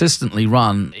can consistently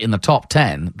run in the top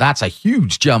 10, that's a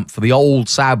huge jump for the old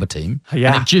Sauber team.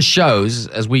 Yeah. And it just shows,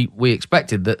 as we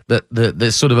expected, that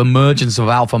the sort of emergence of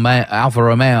Alfa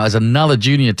Romeo as another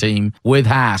junior team with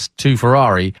Haas to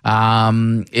Ferrari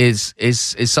is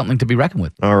something to be reckoned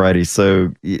with. Alrighty,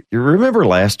 so you remember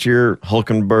last year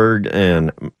Hülkenberg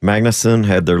and Magnussen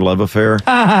had their love affair?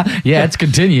 Yeah, it's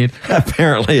continued.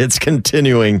 Apparently, it's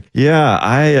continuing.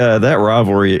 Yeah, that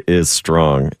rivalry is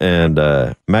strong, and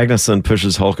Magnussen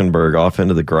pushes Hülkenberg off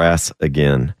into the grass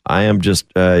again. I am just,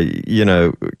 we're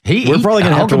probably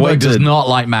going to have to wait. Hülkenberg does not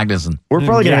like Magnussen. We're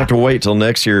probably going to have to wait till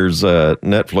next year's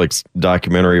Netflix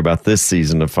documentary about this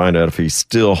season to find out if he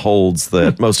still holds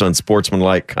that most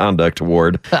unsportsmanlike conduct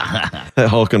award that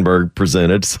Hülkenberg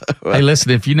presented. So, hey,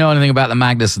 listen, if you know anything about the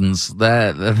Magnussens,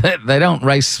 they don't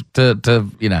race to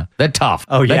they're tough.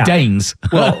 Oh, yeah. They're Danes.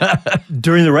 Well,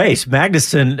 during the race,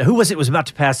 Magnussen, who was it, was about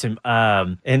to pass him,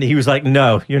 and he was like,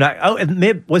 no, you're not. Oh,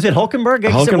 was it Hülkenberg?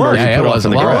 Hülkenberg, it was.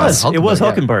 It was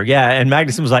Hülkenberg, yeah. And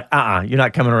Magnussen was like, you're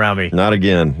not coming around me. Not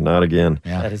again.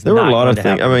 Yeah. There were a lot of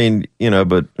things. I mean,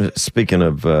 but speaking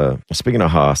of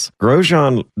Haas,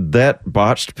 Grosjean, that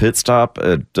botched pit stop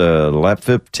at lap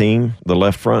 15, the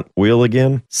left front wheel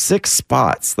again, 6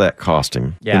 spots that cost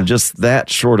him in just that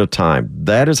short a time.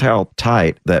 That is how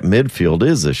tight that midfield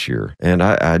is this year. And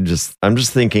I'm just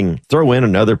thinking, throw in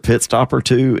another pit stop or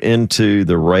two into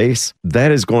the race.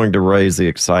 That is going to raise the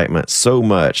excitement so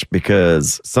much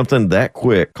because something that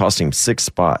quick cost him 6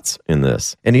 spots in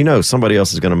this. And somebody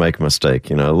else is going to make a mistake,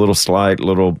 a little slide,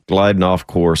 little gliding off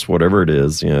course, whatever it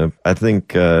is. I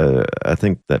think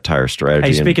that tire strategy.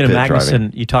 Hey, speaking of Magnussen,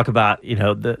 driving, you talk about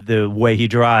the way he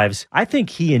drives. I think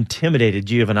he intimidated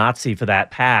Giovinazzi for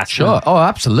that pass. Sure. Oh,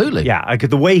 absolutely. Yeah,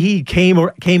 the way he came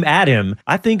at him,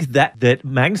 I think that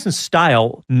Magnussen's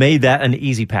style made that an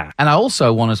easy pass. And I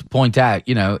also want to point out,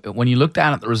 when you look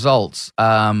down at the results,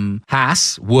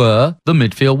 Haas were the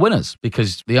midfield winners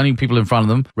because the only people in front of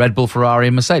them, Red Bull, Ferrari,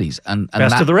 and Mercedes, and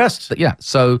best of the rest. Yeah,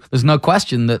 so there's no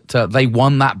question that they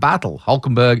won that battle.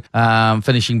 Hulkenberg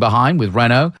finishing behind with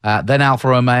Renault, then Alfa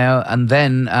Romeo, and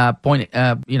then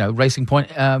Racing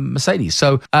Point Mercedes.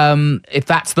 So if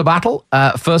that's the battle,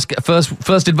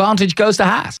 first advantage goes to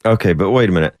Haas. Okay, but wait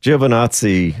a minute.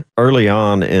 Giovinazzi, early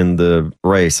on in the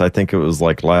race, I think it was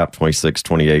like lap 26,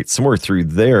 28, somewhere through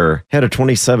there, had a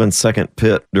 27-second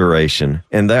pit duration,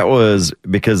 and that was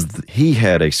because he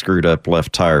had a screwed up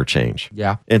left tire change.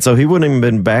 Yeah. And so he wouldn't have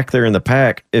been back there in the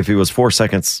pack if he was 4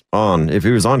 seconds on. If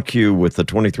he was on cue with the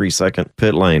 23-second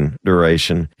pit lane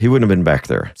duration, he wouldn't have been back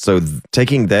there. So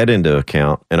taking that into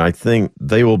account, and I think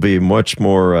they will be much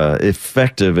more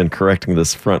effective in correcting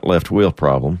this front left wheel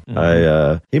problem.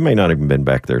 Mm-hmm. He may not even been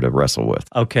back there to wrestle with.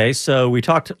 Okay, so we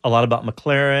talked a lot about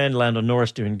McLaren, Lando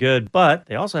Norris doing good, but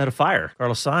they also had a fire,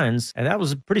 Carlos Sainz, and that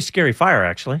was a pretty scary fire,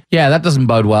 actually. Yeah, that doesn't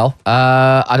bode well.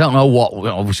 I don't know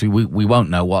obviously we won't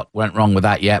know what went wrong with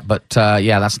that yet, but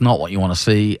that's not what you want to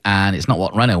see, and it's not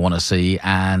what Renault want to see.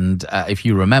 And if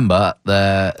you remember,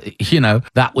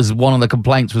 that was one of the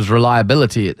complaints was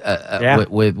reliability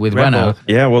with Renault.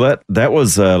 Yeah, well, that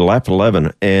was lap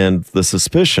 11, and the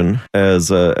suspicion,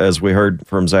 as we heard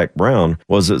from Zach Brown,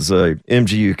 was it's a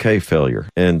MGUK failure,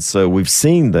 and so we've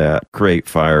seen that create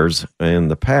fires in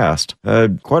the past.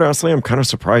 Quite honestly, I'm kind of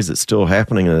surprised it's still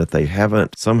happening and that they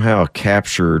haven't somehow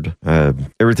captured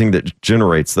everything that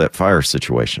generates that fire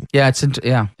situation. Yeah,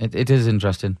 it is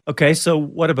interesting. Okay, so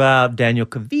what about Daniel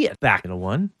Kvyat back in the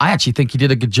one? I actually think he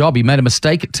did a good job. He made a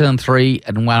mistake at turn 3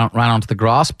 and ran onto the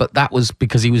grass, but that was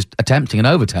because he was attempting an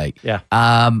overtake. Yeah.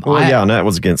 And that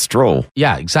was against Stroll.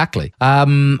 Yeah, exactly.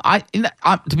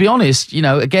 To be honest,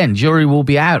 again, jury will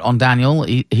be out on Daniel.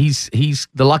 He's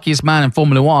the luckiest man in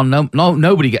Formula One.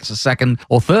 Nobody gets a second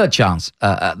or third chance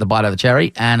at the bite of the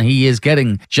cherry, and he is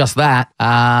getting just that.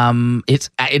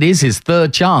 It is his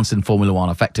third chance in Formula One,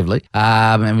 effectively.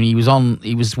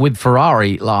 He was with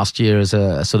Ferrari last year as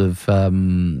a sort of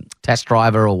test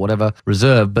driver or whatever,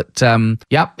 reserve. But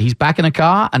he's back in a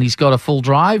car and he's got a full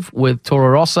drive with Toro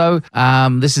Rosso.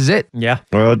 This is it. Yeah.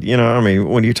 Well,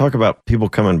 when you talk about people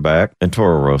coming back and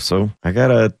Toro Rosso, I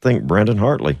gotta think Brandon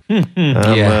Hartley.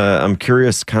 I'm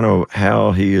curious kind of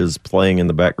how he is playing in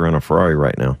the background of Ferrari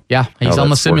right now. Yeah, he's on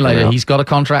the simulator. He's got a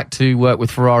contract to work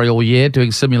with Ferrari all year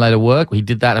doing simulator work. He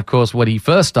did that, of course, when he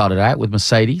first started out with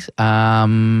Mercedes.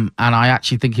 And I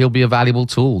actually think he'll be a valuable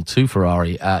tool to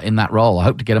Ferrari in that role. I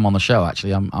hope to get him on the show,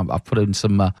 actually. I've put in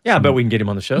some... I bet we can get him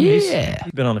on the show. Yeah.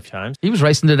 He's been on a few times. He was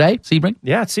racing today, Sebring.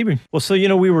 Yeah, it's Sebring. Well, so,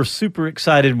 we were super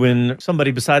excited when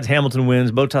somebody besides Hamilton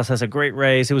wins. Bottas has a great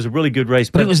race. It was a really good race.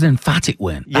 But it was an emphatic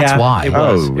win. That's why.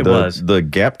 It was. The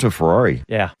gap to Ferrari.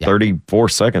 Yeah. 34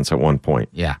 seconds at one point.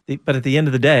 Yeah. But at the end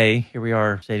of the day, here we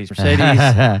are, Mercedes,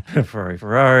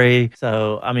 Ferrari.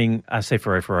 So, I say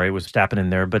Ferrari was Verstappen in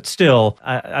there, but still,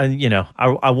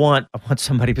 I want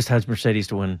somebody besides Mercedes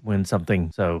to win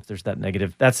something. So there's that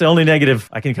negative. That's the only negative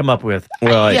I can come up with.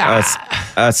 Well,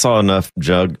 I saw enough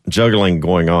juggling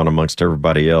going on amongst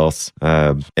everybody else,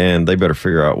 and they better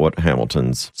figure out what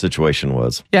Hamilton's situation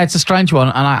was. Yeah, it's a strange one,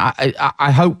 and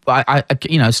I hope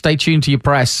stay tuned to your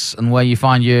press and where you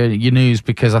find your news,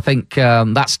 because I think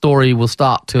that story will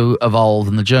start to evolve,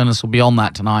 and the journalists will be on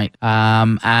that tonight.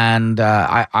 And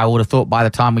I would have thought by the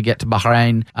time we get to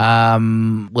Bahrain,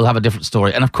 we'll have a different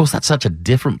story. And of course, that's such a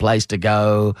different place to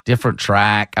go, different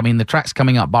track. The track's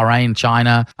coming up, Bahrain,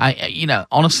 China.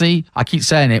 Honestly, I keep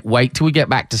saying it. Wait till we get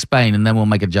back to Spain, and then we'll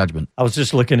make a judgment. I was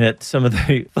just looking at some of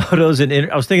the photos, and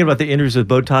I was thinking about the interviews with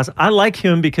Bottas. I like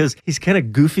him because he's kind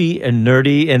of goofy and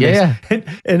nerdy.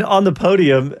 And on the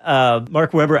podium,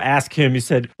 Mark Webber asked him, he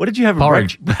said, "What did you have for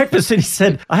breakfast?" And he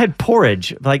said, "I had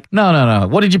porridge." Like, no.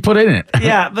 What did you put in it?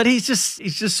 Yeah, but he's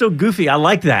just so goofy. I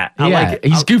like that.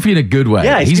 He's goofy in a good way.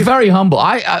 Yeah, he's very humble.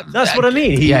 That's what I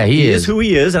mean. He is who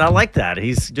he is, and I like that.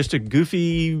 He's just a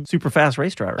goofy, super fast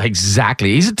race driver.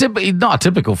 Exactly. He's not a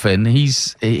typical Finn.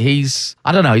 He's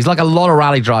I don't know. He's like a lot of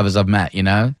rally drivers I've met.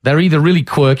 They're either really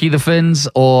quirky, the Finns,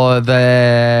 or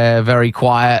they're very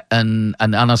quiet and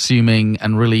unassuming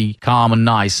and really calm and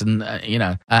nice, and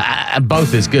and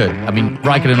both is good.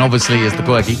 Raikkonen obviously is the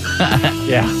quirky.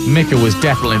 Yeah, Mika was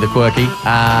definitely the quirky.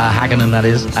 Hakkinen, that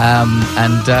is,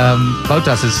 and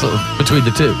Bottas is sort of between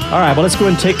the two. All right, well, let's go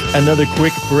and take another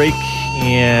quick break,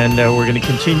 and we're going to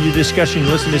continue the discussion.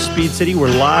 Listen to Speed City. We're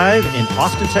live in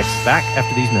Austin, Texas. Back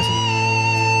after these messages.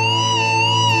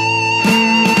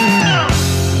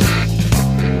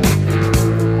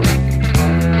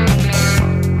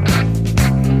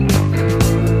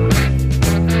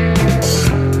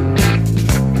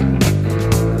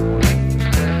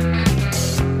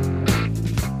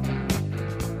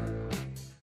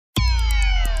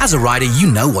 As a rider, you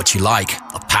know what you like.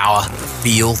 The power, the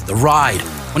feel, the ride.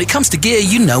 When it comes to gear,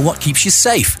 you know what keeps you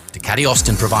safe. Ducati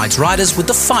Austin provides riders with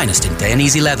the finest in day and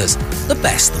easy leathers, the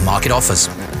best the market offers.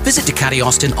 Visit Ducati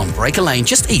Austin on Breaker Lane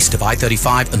just east of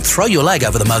I-35 and throw your leg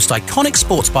over the most iconic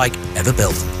sports bike ever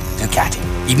built. Ducati.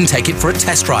 Even take it for a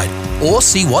test ride or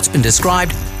see what's been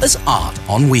described as art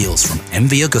on wheels from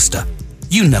MV Agusta.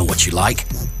 You know what you like.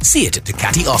 See it at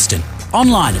Ducati Austin.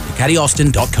 Online at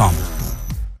DucatiAustin.com.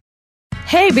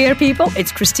 Hey beer people, it's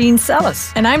Christine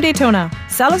Sellis. And I'm Daytona.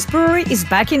 Sellis Brewery is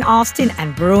back in Austin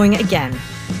and brewing again.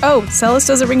 Oh, Sellis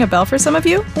doesn't ring a bell for some of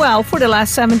you? Well, for the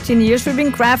last 17 years we've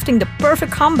been crafting the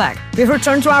perfect comeback. We've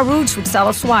returned to our roots with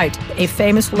Sellis White, a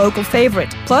famous local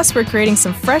favorite. Plus, we're creating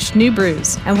some fresh new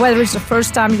brews. And whether it's the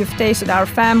first time you've tasted our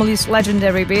family's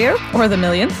legendary beer, or the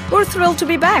millionth, we're thrilled to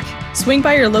be back. Swing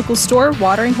by your local store,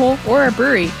 watering hole, or our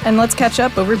brewery, and let's catch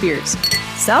up over beers.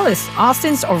 Sellis,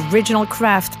 Austin's original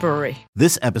craft brewery.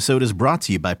 This episode is brought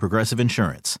to you by Progressive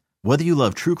Insurance. Whether you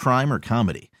love true crime or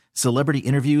comedy, celebrity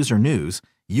interviews or news,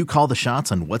 you call the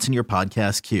shots on what's in your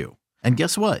podcast queue. And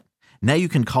guess what? Now you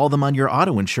can call them on your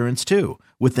auto insurance too,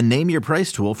 with the Name Your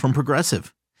Price tool from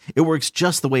Progressive. It works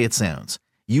just the way it sounds.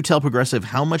 You tell Progressive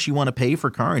how much you want to pay for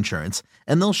car insurance,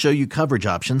 and they'll show you coverage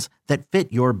options that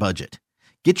fit your budget.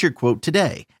 Get your quote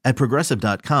today at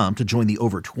Progressive.com to join the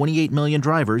over 28 million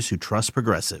drivers who trust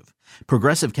Progressive.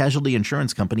 Progressive Casualty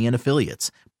Insurance Company and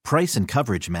Affiliates. Price and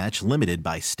coverage match limited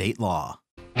by state law.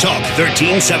 Talk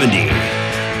 1370.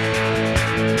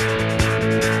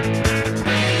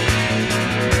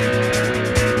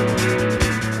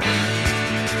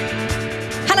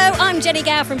 Hello, I'm Jenny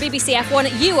Gow from BBC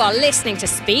F1. You are listening to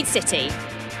Speed City.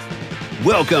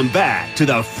 Welcome back to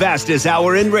the fastest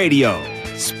hour in radio,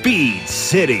 Speed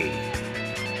City.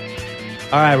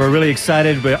 All right, we're really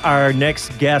excited with our next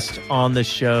guest on the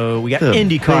show. We got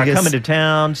IndyCar coming to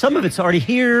town. Some of it's already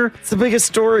here. It's the biggest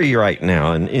story right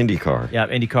now in IndyCar. Yeah,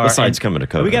 IndyCar. Besides coming to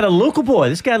Coda. We got a local boy.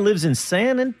 This guy lives in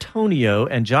San Antonio,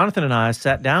 and Jonathan and I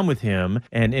sat down with him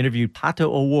and interviewed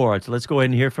Patricio O'Ward. So let's go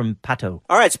ahead and hear from Pato.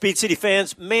 All right, Speed City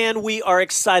fans, man, we are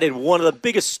excited. One of the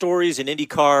biggest stories in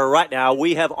IndyCar right now.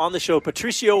 We have on the show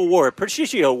Patricio O'Ward.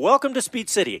 Patricio, welcome to Speed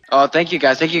City. Oh, thank you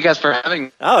guys. Thank you guys for having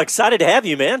me. Oh, excited to have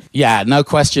you, man. Yeah, no, no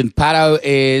question. Pato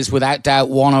is without doubt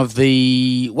one of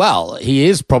he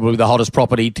is probably the hottest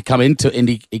property to come into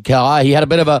IndyCar. He had a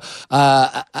bit of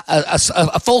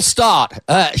a false start,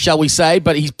 shall we say,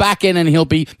 but he's back in and he'll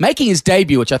be making his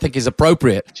debut, which I think is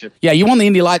appropriate. Yeah, you won the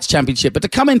Indy Lights Championship, but to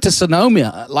come into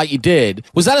Sonoma like you did,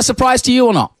 was that a surprise to you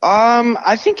or not?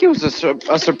 I think it was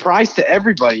a surprise to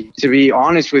everybody, to be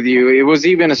honest with you. It was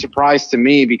even a surprise to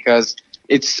me because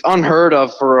it's unheard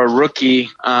of for a rookie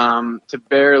to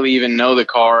barely even know the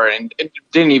car and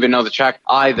didn't even know the track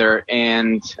either.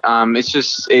 And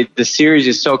the series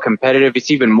is so competitive.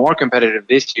 It's even more competitive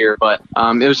this year. But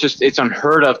it's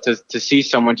unheard of to see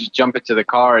someone just jump into the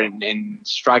car and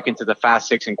strike into the Fast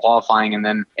Six in qualifying and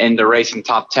then end the race in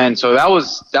top 10. So that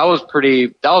was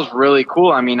really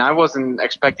cool. I mean, I wasn't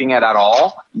expecting it at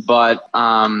all, but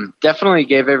definitely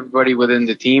gave everybody within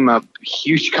the team a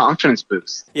huge confidence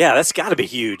boost. Yeah, that's got to be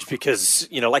huge because,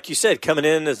 like you said, coming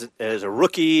in as a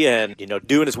rookie and,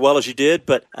 doing as well as you did.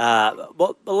 But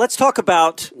let's talk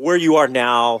about where you are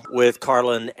now with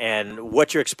Carlin and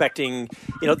what you're expecting.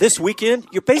 This weekend,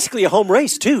 you're basically a home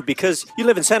race, too, because you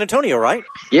live in San Antonio, right?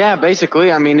 Yeah,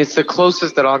 basically. I mean, it's the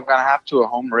closest that I'm going to have to a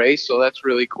home race, so that's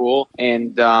really cool.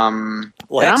 And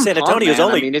San Antonio is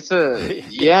only... I mean,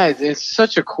 it's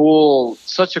such a cool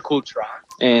track.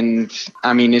 And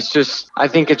I mean, I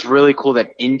think it's really cool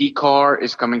that IndyCar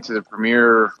is coming to the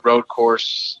premier road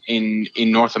course in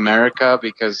North America,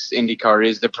 because IndyCar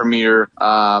is the premier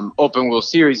open wheel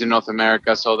series in North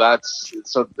America. So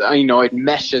it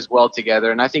meshes well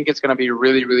together. And I think it's going to be a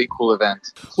really, really cool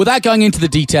event. Without going into the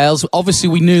details, obviously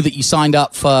we knew that you signed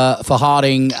up for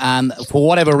Harding, and for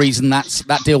whatever reason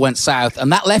that deal went south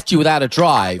and that left you without a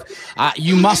drive.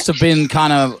 You must have been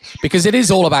because it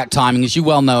is all about timing, as you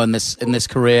well know in this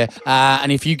career, and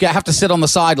if you have to sit on the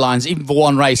sidelines even for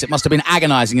one race, it must have been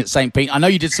agonizing at St. Pete. I know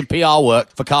you did some PR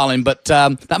work for Carlin, but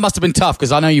that must have been tough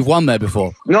because I know you've won there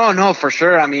before. No, for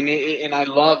sure. I mean, and I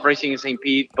love racing in St.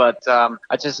 Pete, but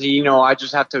I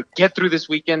just have to get through this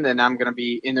weekend, and I'm going to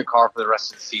be in the car for the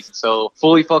rest of the season. So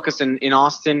fully focused in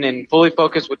Austin and fully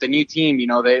focused with the new team.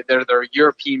 They're a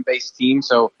European-based team,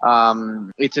 so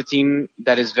it's a team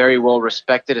that is very well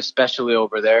respected, especially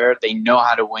over there. They know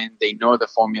how to win. They know the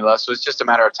formula. So it's just a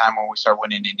matter of time when we start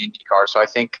winning in IndyCar. So I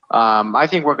think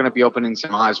we're going to be opening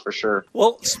some eyes for sure.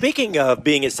 Well, speaking of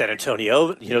being in San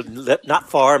Antonio, not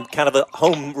far, kind of a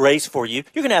home race for you.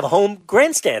 You're going to have a home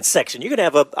grandstand section. You're going to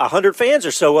have 100 fans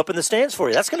or so up in the stands for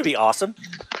you. That's going to be awesome.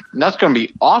 That's going to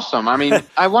be awesome. I mean,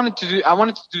 I wanted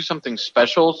to do something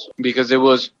special because it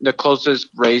was the closest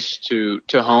race to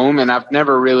home, and I've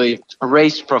never really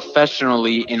raced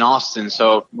professionally in Austin.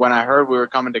 So when I heard we were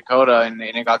coming to COTA and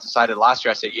it got decided last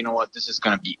year, I said, you know what, this is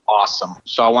going to be awesome.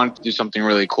 So I wanted to do something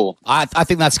really cool. I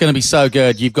think that's going to be so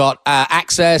good. You've got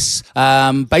access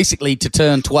basically to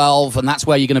turn 12, and that's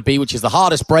where you're going to be, which is the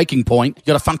hardest braking point. You've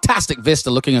got a fantastic vista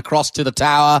looking across to the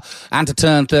tower and to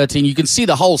turn 13. You can see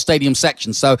the whole stadium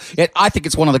section. So I think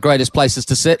it's one of the greatest places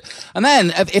to sit. And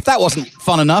then if that wasn't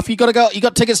fun enough, you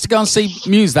got tickets to go and see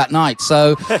Muse that night.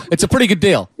 So it's a pretty good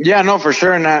deal. Yeah, no, for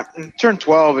sure. And turn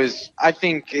 12 I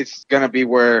think it's going to be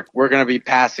where we're going to be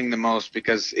passing the most,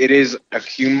 because it is a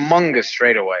humongous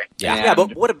straightaway. Yeah,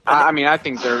 but what about... I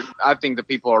think the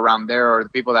people around there, or the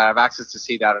people that have access to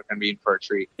see that, are going to be in for a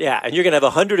treat. Yeah, and you're going to have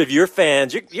 100 of your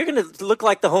fans. You're going to look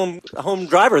like the home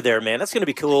driver there, man. That's going to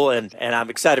be cool, and I'm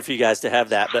excited for you guys to have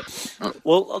that. But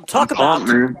we'll talk about...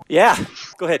 Yeah,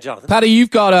 go ahead, Jonathan. Patty,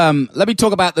 you've got... let me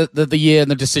talk about the year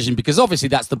and the decision, because obviously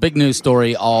that's the big news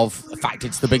story of... In fact,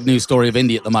 it's the big news story of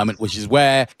Indy at the moment, which is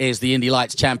where is the Indy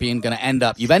Lights champion going to end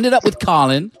up? You've ended up with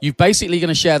Carlin. You've basically going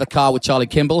to share the car with Charlie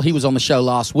Kimball. He was on the show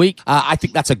last week. I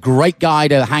think that's a great guy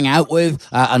to hang out with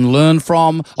and learn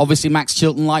from. Obviously, Max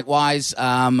Chilton, likewise,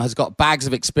 has got bags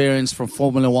of experience from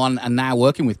Formula One and now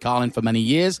working with Carlin for many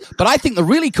years. But I think the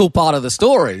really cool part of the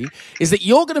story is that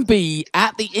you're going to be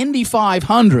at the Indy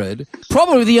 500,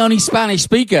 probably the only Spanish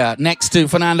speaker next to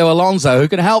Fernando Alonso, who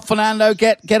can help Fernando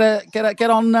get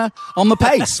on the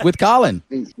pace with Carlin.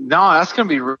 No, that's going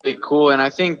to be really cool. And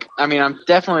I'm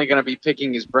definitely going to be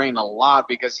picking his brain a lot,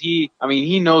 because he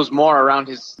knows more around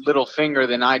his little finger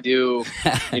than I do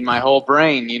in my whole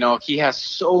brain. He has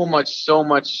so much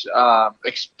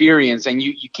experience, and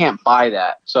you can't buy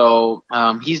that. So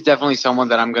he's definitely someone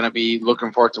that I'm going to be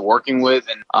looking forward to working with,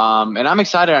 and I'm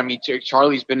excited. I mean, Charlie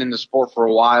Charlie's been in the sport for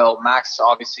a while. Max,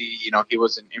 obviously, he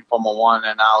was in Formula One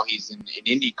and now he's in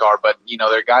IndyCar. But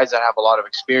they're guys that have a lot of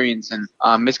experience, and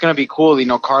it's gonna be cool.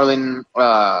 Carlin,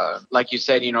 like you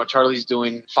said, Charlie's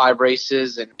doing 5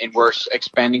 races, and we're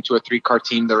expanding to a 3-car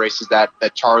team. The races that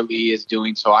Charlie is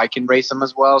doing, so I can race them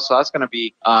as well. So that's gonna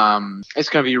be it's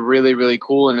gonna be really, really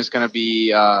cool, and it's gonna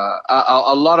be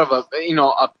a lot of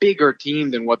a bigger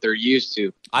team than what they're used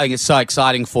to. I think it's so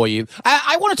exciting for you.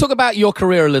 I want to talk about your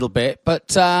career a little bit, but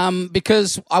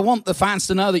because I want the fans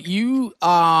to know that you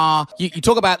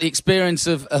talk about the experience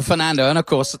of Fernando, and of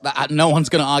course, no one's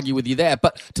going to argue with you there.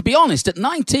 But to be honest, at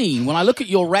 19, when I look at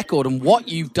your record and what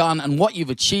you've done and what you've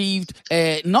achieved,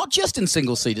 not just in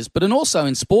single-seaters, but also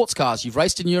in sports cars. You've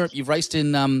raced in Europe, you've raced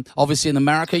in, obviously, in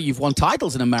America. You've won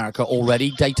titles in America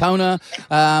already. Daytona,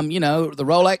 the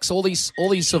Rolex, all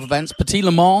these sort of events, Petit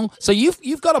Le Mans. So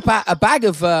you've got a bag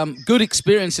of good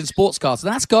experience in sports cars,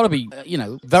 and that's got to be,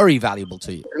 very valuable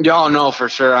to you. Yeah, no, for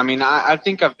sure. I mean, I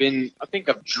think I've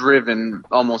driven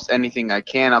almost anything I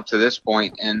can up to this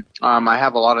point, and I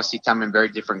have a lot of seat time in very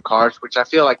different cars, which I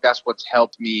feel like that's what's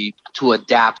helped me to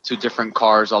adapt to different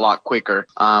cars a lot quicker.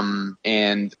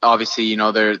 And obviously,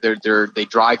 they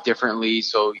drive differently,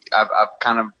 so I've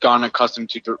kind of gone accustomed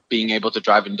to being able to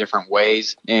drive in different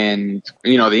ways. And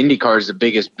the IndyCar is the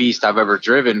biggest beast I've ever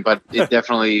driven, but it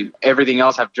definitely everything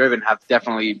else I've driven have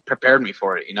definitely prepared me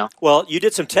for it. Well, you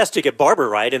did some testing at Barber,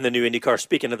 right, in the new IndyCar.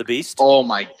 Speaking of the beast. Oh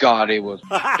my God, it was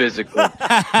physical.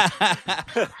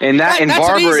 And that's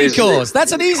Barber an easy course.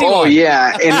 That's an easy one. Oh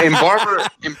yeah, and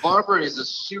Barber is a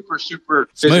super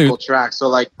physical track. So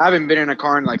like, I haven't been in a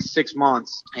car in like 6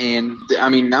 months, and I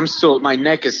mean, my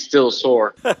neck is still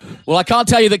sore. Well, I can't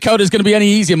tell you that Coda's going to be any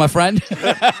easier, my friend.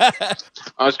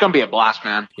 Oh, it's going to be a blast,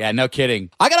 man. Yeah, no kidding.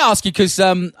 I got to ask you because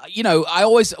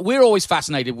we're always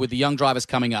fascinated with the young drivers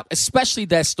coming up, especially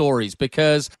their stories,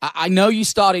 because I know you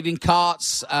started in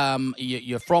karts.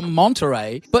 You're from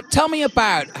Monterey, but tell me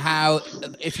about how,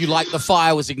 if you like, the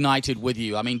fire was ignited with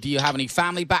you. I mean, do you have any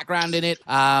family background in it?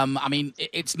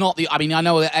 It's not I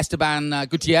know that Esteban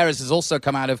Gutierrez has also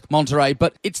come out of Monterey,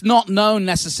 but it's not known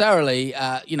necessarily,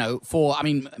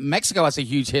 Mexico has a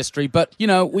huge history, but,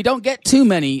 we don't get too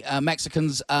many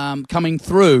Mexicans coming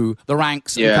through the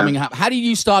ranks and coming up. How did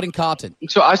you start in karting?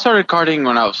 So I started karting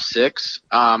when I was 6.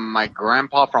 My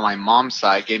grandpa from my mom's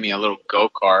side gave me a little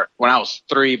go-kart when I was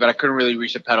 3, but I couldn't really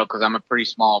reach the pedal because I'm a pretty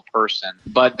small person.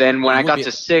 But then when I got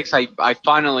to 6, I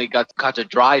finally got to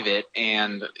drive it,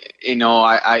 and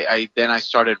I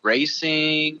started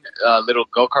racing little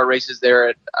go-kart races there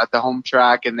at the home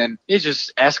track, and then it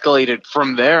just escalated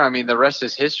from there. I mean, the rest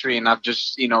is history, and I've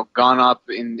just gone up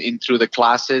in through the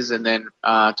classes, and then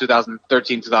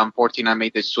 2013, 2014, I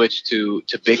made the switch to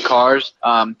big cars.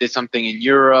 Did something in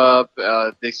Europe.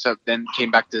 Then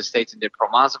came back to the States and did Pro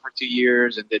Mazda for 2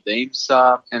 years, and did the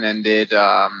IMSA, and then did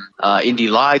Indy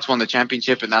Lights, won the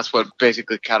championship, and that's what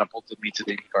basically catapulted me to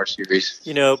the IndyCar series.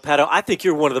 Pato, I think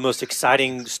you're one of the most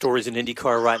exciting stories in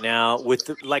IndyCar right now.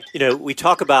 You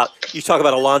talk about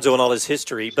Alonso and all his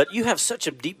history, but you have such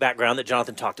a deep background that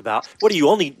Jonathan talked about. What are you,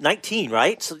 only 19,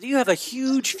 right? So you have a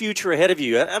huge future ahead of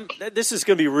you. This is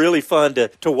going to be really fun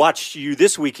to watch you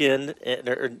this weekend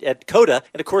at COTA,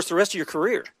 and of course the rest of your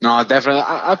career. No, definitely.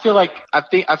 I feel like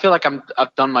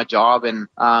I've done my job, and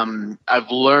I've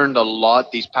learned a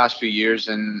lot these past few years,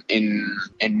 and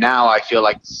now I feel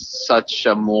like such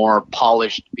a more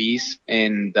polished piece,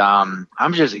 and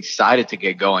I'm just excited to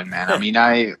get going, man. I mean,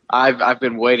 I've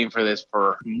been waiting for this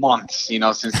for months,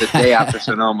 since the day after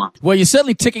Sonoma. Well, you're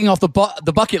certainly ticking off the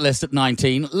bucket list at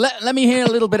 19. Let me hear a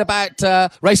little bit about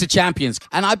Race of Champions,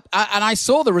 and I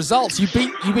saw the results. You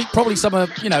beat probably some of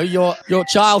your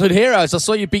childhood heroes. I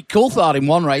saw you beat Coulthard in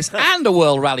one race and a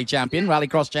world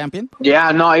rallycross champion.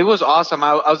 Yeah, no, it was awesome.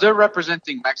 I was there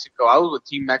representing Mexico. I was with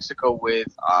Team Mexico with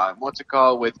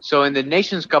so in the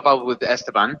Nations Cup I was with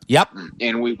Esteban. Yep.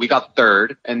 And we got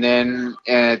 3rd, and then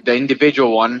the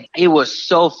individual one, it was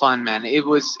so fun, man.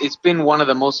 It's been one of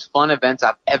the most fun events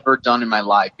I've ever done in my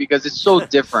life because it's so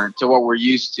different to what we're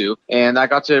used to. And I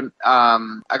got to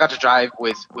drive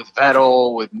with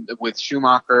Vettel, with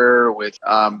Schumacher,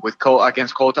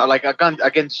 against Coulthard, like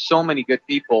against so many good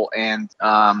people, and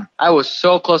I was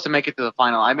so close to make it to the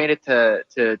final. I made it to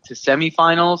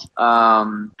semifinals,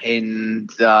 and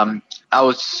I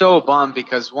was so bummed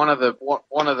because one of the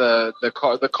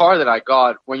car that I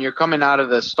got, when you're coming out of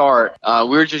the start,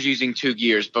 we were just using 2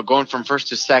 gears, but going from first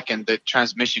to second, the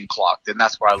transmission clocked, and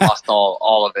that's where I lost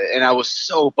all of it. And I was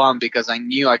so bummed because I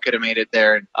knew I could have made it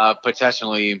there and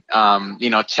potentially,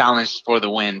 challenged for the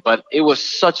win. But it was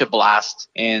such a blast,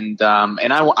 and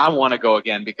I want to go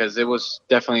again because it was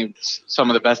definitely some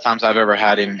of the best times I've ever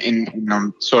had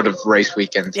in sort of race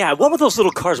weekends. Yeah, what were those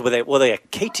little cars? Were they a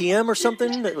KTM or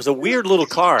something? It was a weird little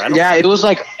car. It was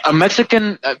like a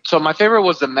Mexican. So my favorite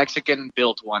was the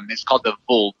Mexican-built one. It's called the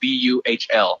Vuhl,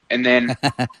 VUHL. And then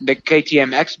the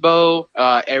KTM Expo,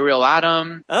 Ariel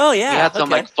Adam. Oh, yeah. They had some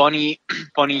like funny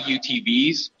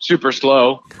UTVs, super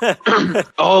slow.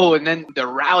 Oh, and then the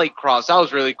Rallycross. That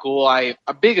was really cool.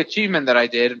 A big achievement that I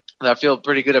did that I feel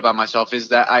pretty good about myself is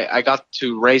that I got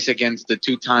to race against the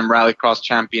 2-time Rallycross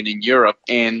champion in Europe,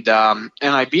 and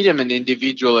I beat him in an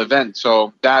individual event.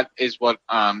 So that is what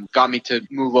got me to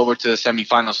move over to the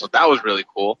semifinals. So that was really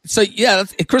cool. So yeah,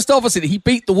 Christopherson, he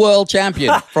beat the world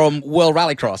champion from World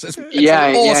Rallycross. It's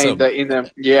awesome.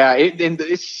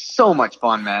 It's so much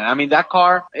fun, man. I mean, that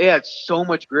car, it had so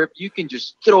much grip. You can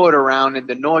just throw it around, and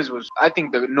I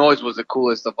think the noise was the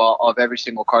coolest of every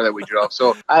single car that we drove.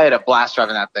 So I had a blast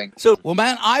driving that thing. So, well,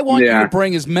 man, I want you to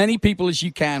bring as many people as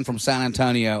you can from San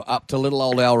Antonio up to little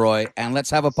old Elroy, and let's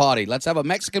have a party. Let's have a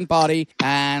Mexican party,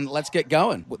 and let's get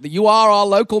going. You are our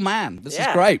local man. This is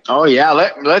great. Oh, yeah.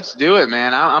 Let's do it,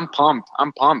 man. I'm pumped.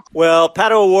 Well,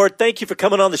 Patricio O'Ward, thank you for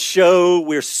coming on the show.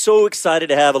 We're so excited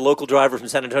to have a local driver from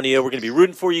San Antonio. We're going to be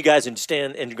rooting for you guys in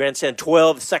Grandstand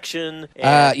 12 section.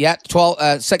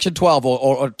 Section 12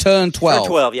 or turn 12. Turn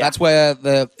 12, yeah. That's where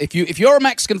if you're a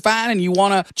Mexican fan and you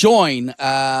want to join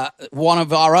one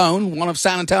of our own, one of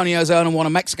San Antonio's own and one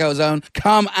of Mexico's own,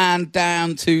 come and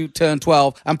down to turn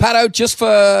 12. And Pato, just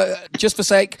for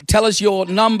sake, tell us your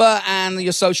number and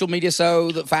your social media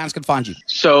so that fans can find you.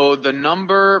 So the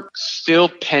number still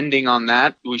pending on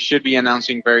that. We should be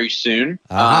announcing very soon.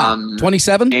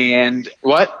 27? And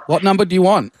what? What number do you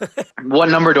want? What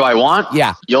number do I want?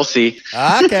 Yeah. You'll see.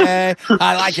 Okay.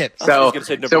 I like it. So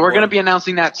we're going to be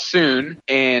announcing that soon.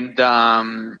 And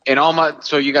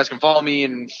so you guys can follow me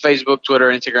in Facebook, Twitter,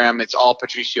 Instagram. It's all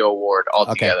Patricio O'Ward all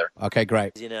together. Okay,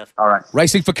 great. Easy enough. All right.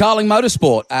 Racing for Carling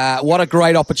Motorsport. What a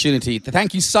great opportunity.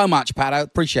 Thank you so much, Pato.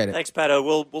 Appreciate it. Thanks, Pato.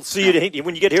 We'll see you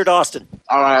when you get here to Austin.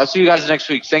 All right. I'll see you guys next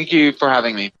week. Thank you for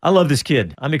having me. I love this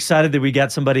kid. I'm excited that we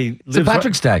got somebody. St.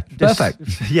 Patrick's Day. Perfect.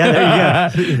 Yeah,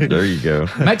 there you go. There you go.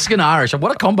 Mexican-Irish.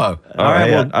 What a combo. All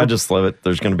right. Well, I just love it.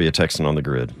 There's going to be a Texan on the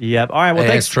grid. Yep. All right. Well,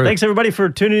 thanks everybody for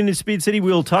tuning in to Speed City.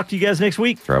 We'll talk to you guys next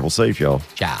week. Travel safe, y'all.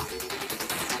 Ciao.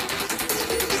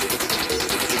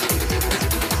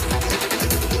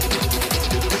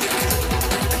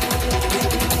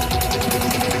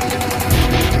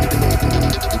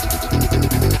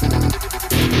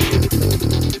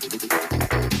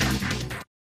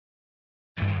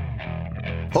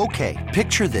 Okay,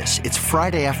 picture this. It's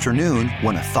Friday afternoon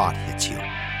when a thought hits you.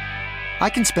 I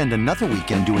can spend another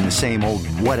weekend doing the same old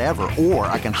whatever, or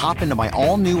I can hop into my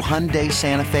all-new Hyundai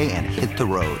Santa Fe and hit the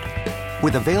road.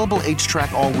 With available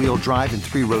H-Track all-wheel drive and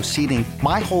 3-row seating,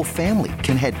 my whole family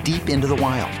can head deep into the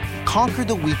wild. Conquer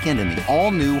the weekend in the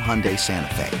all-new Hyundai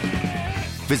Santa Fe.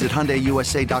 Visit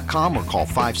HyundaiUSA.com or call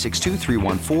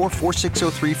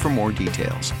 562-314-4603 for more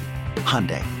details.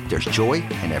 Hyundai, there's joy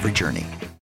in every journey.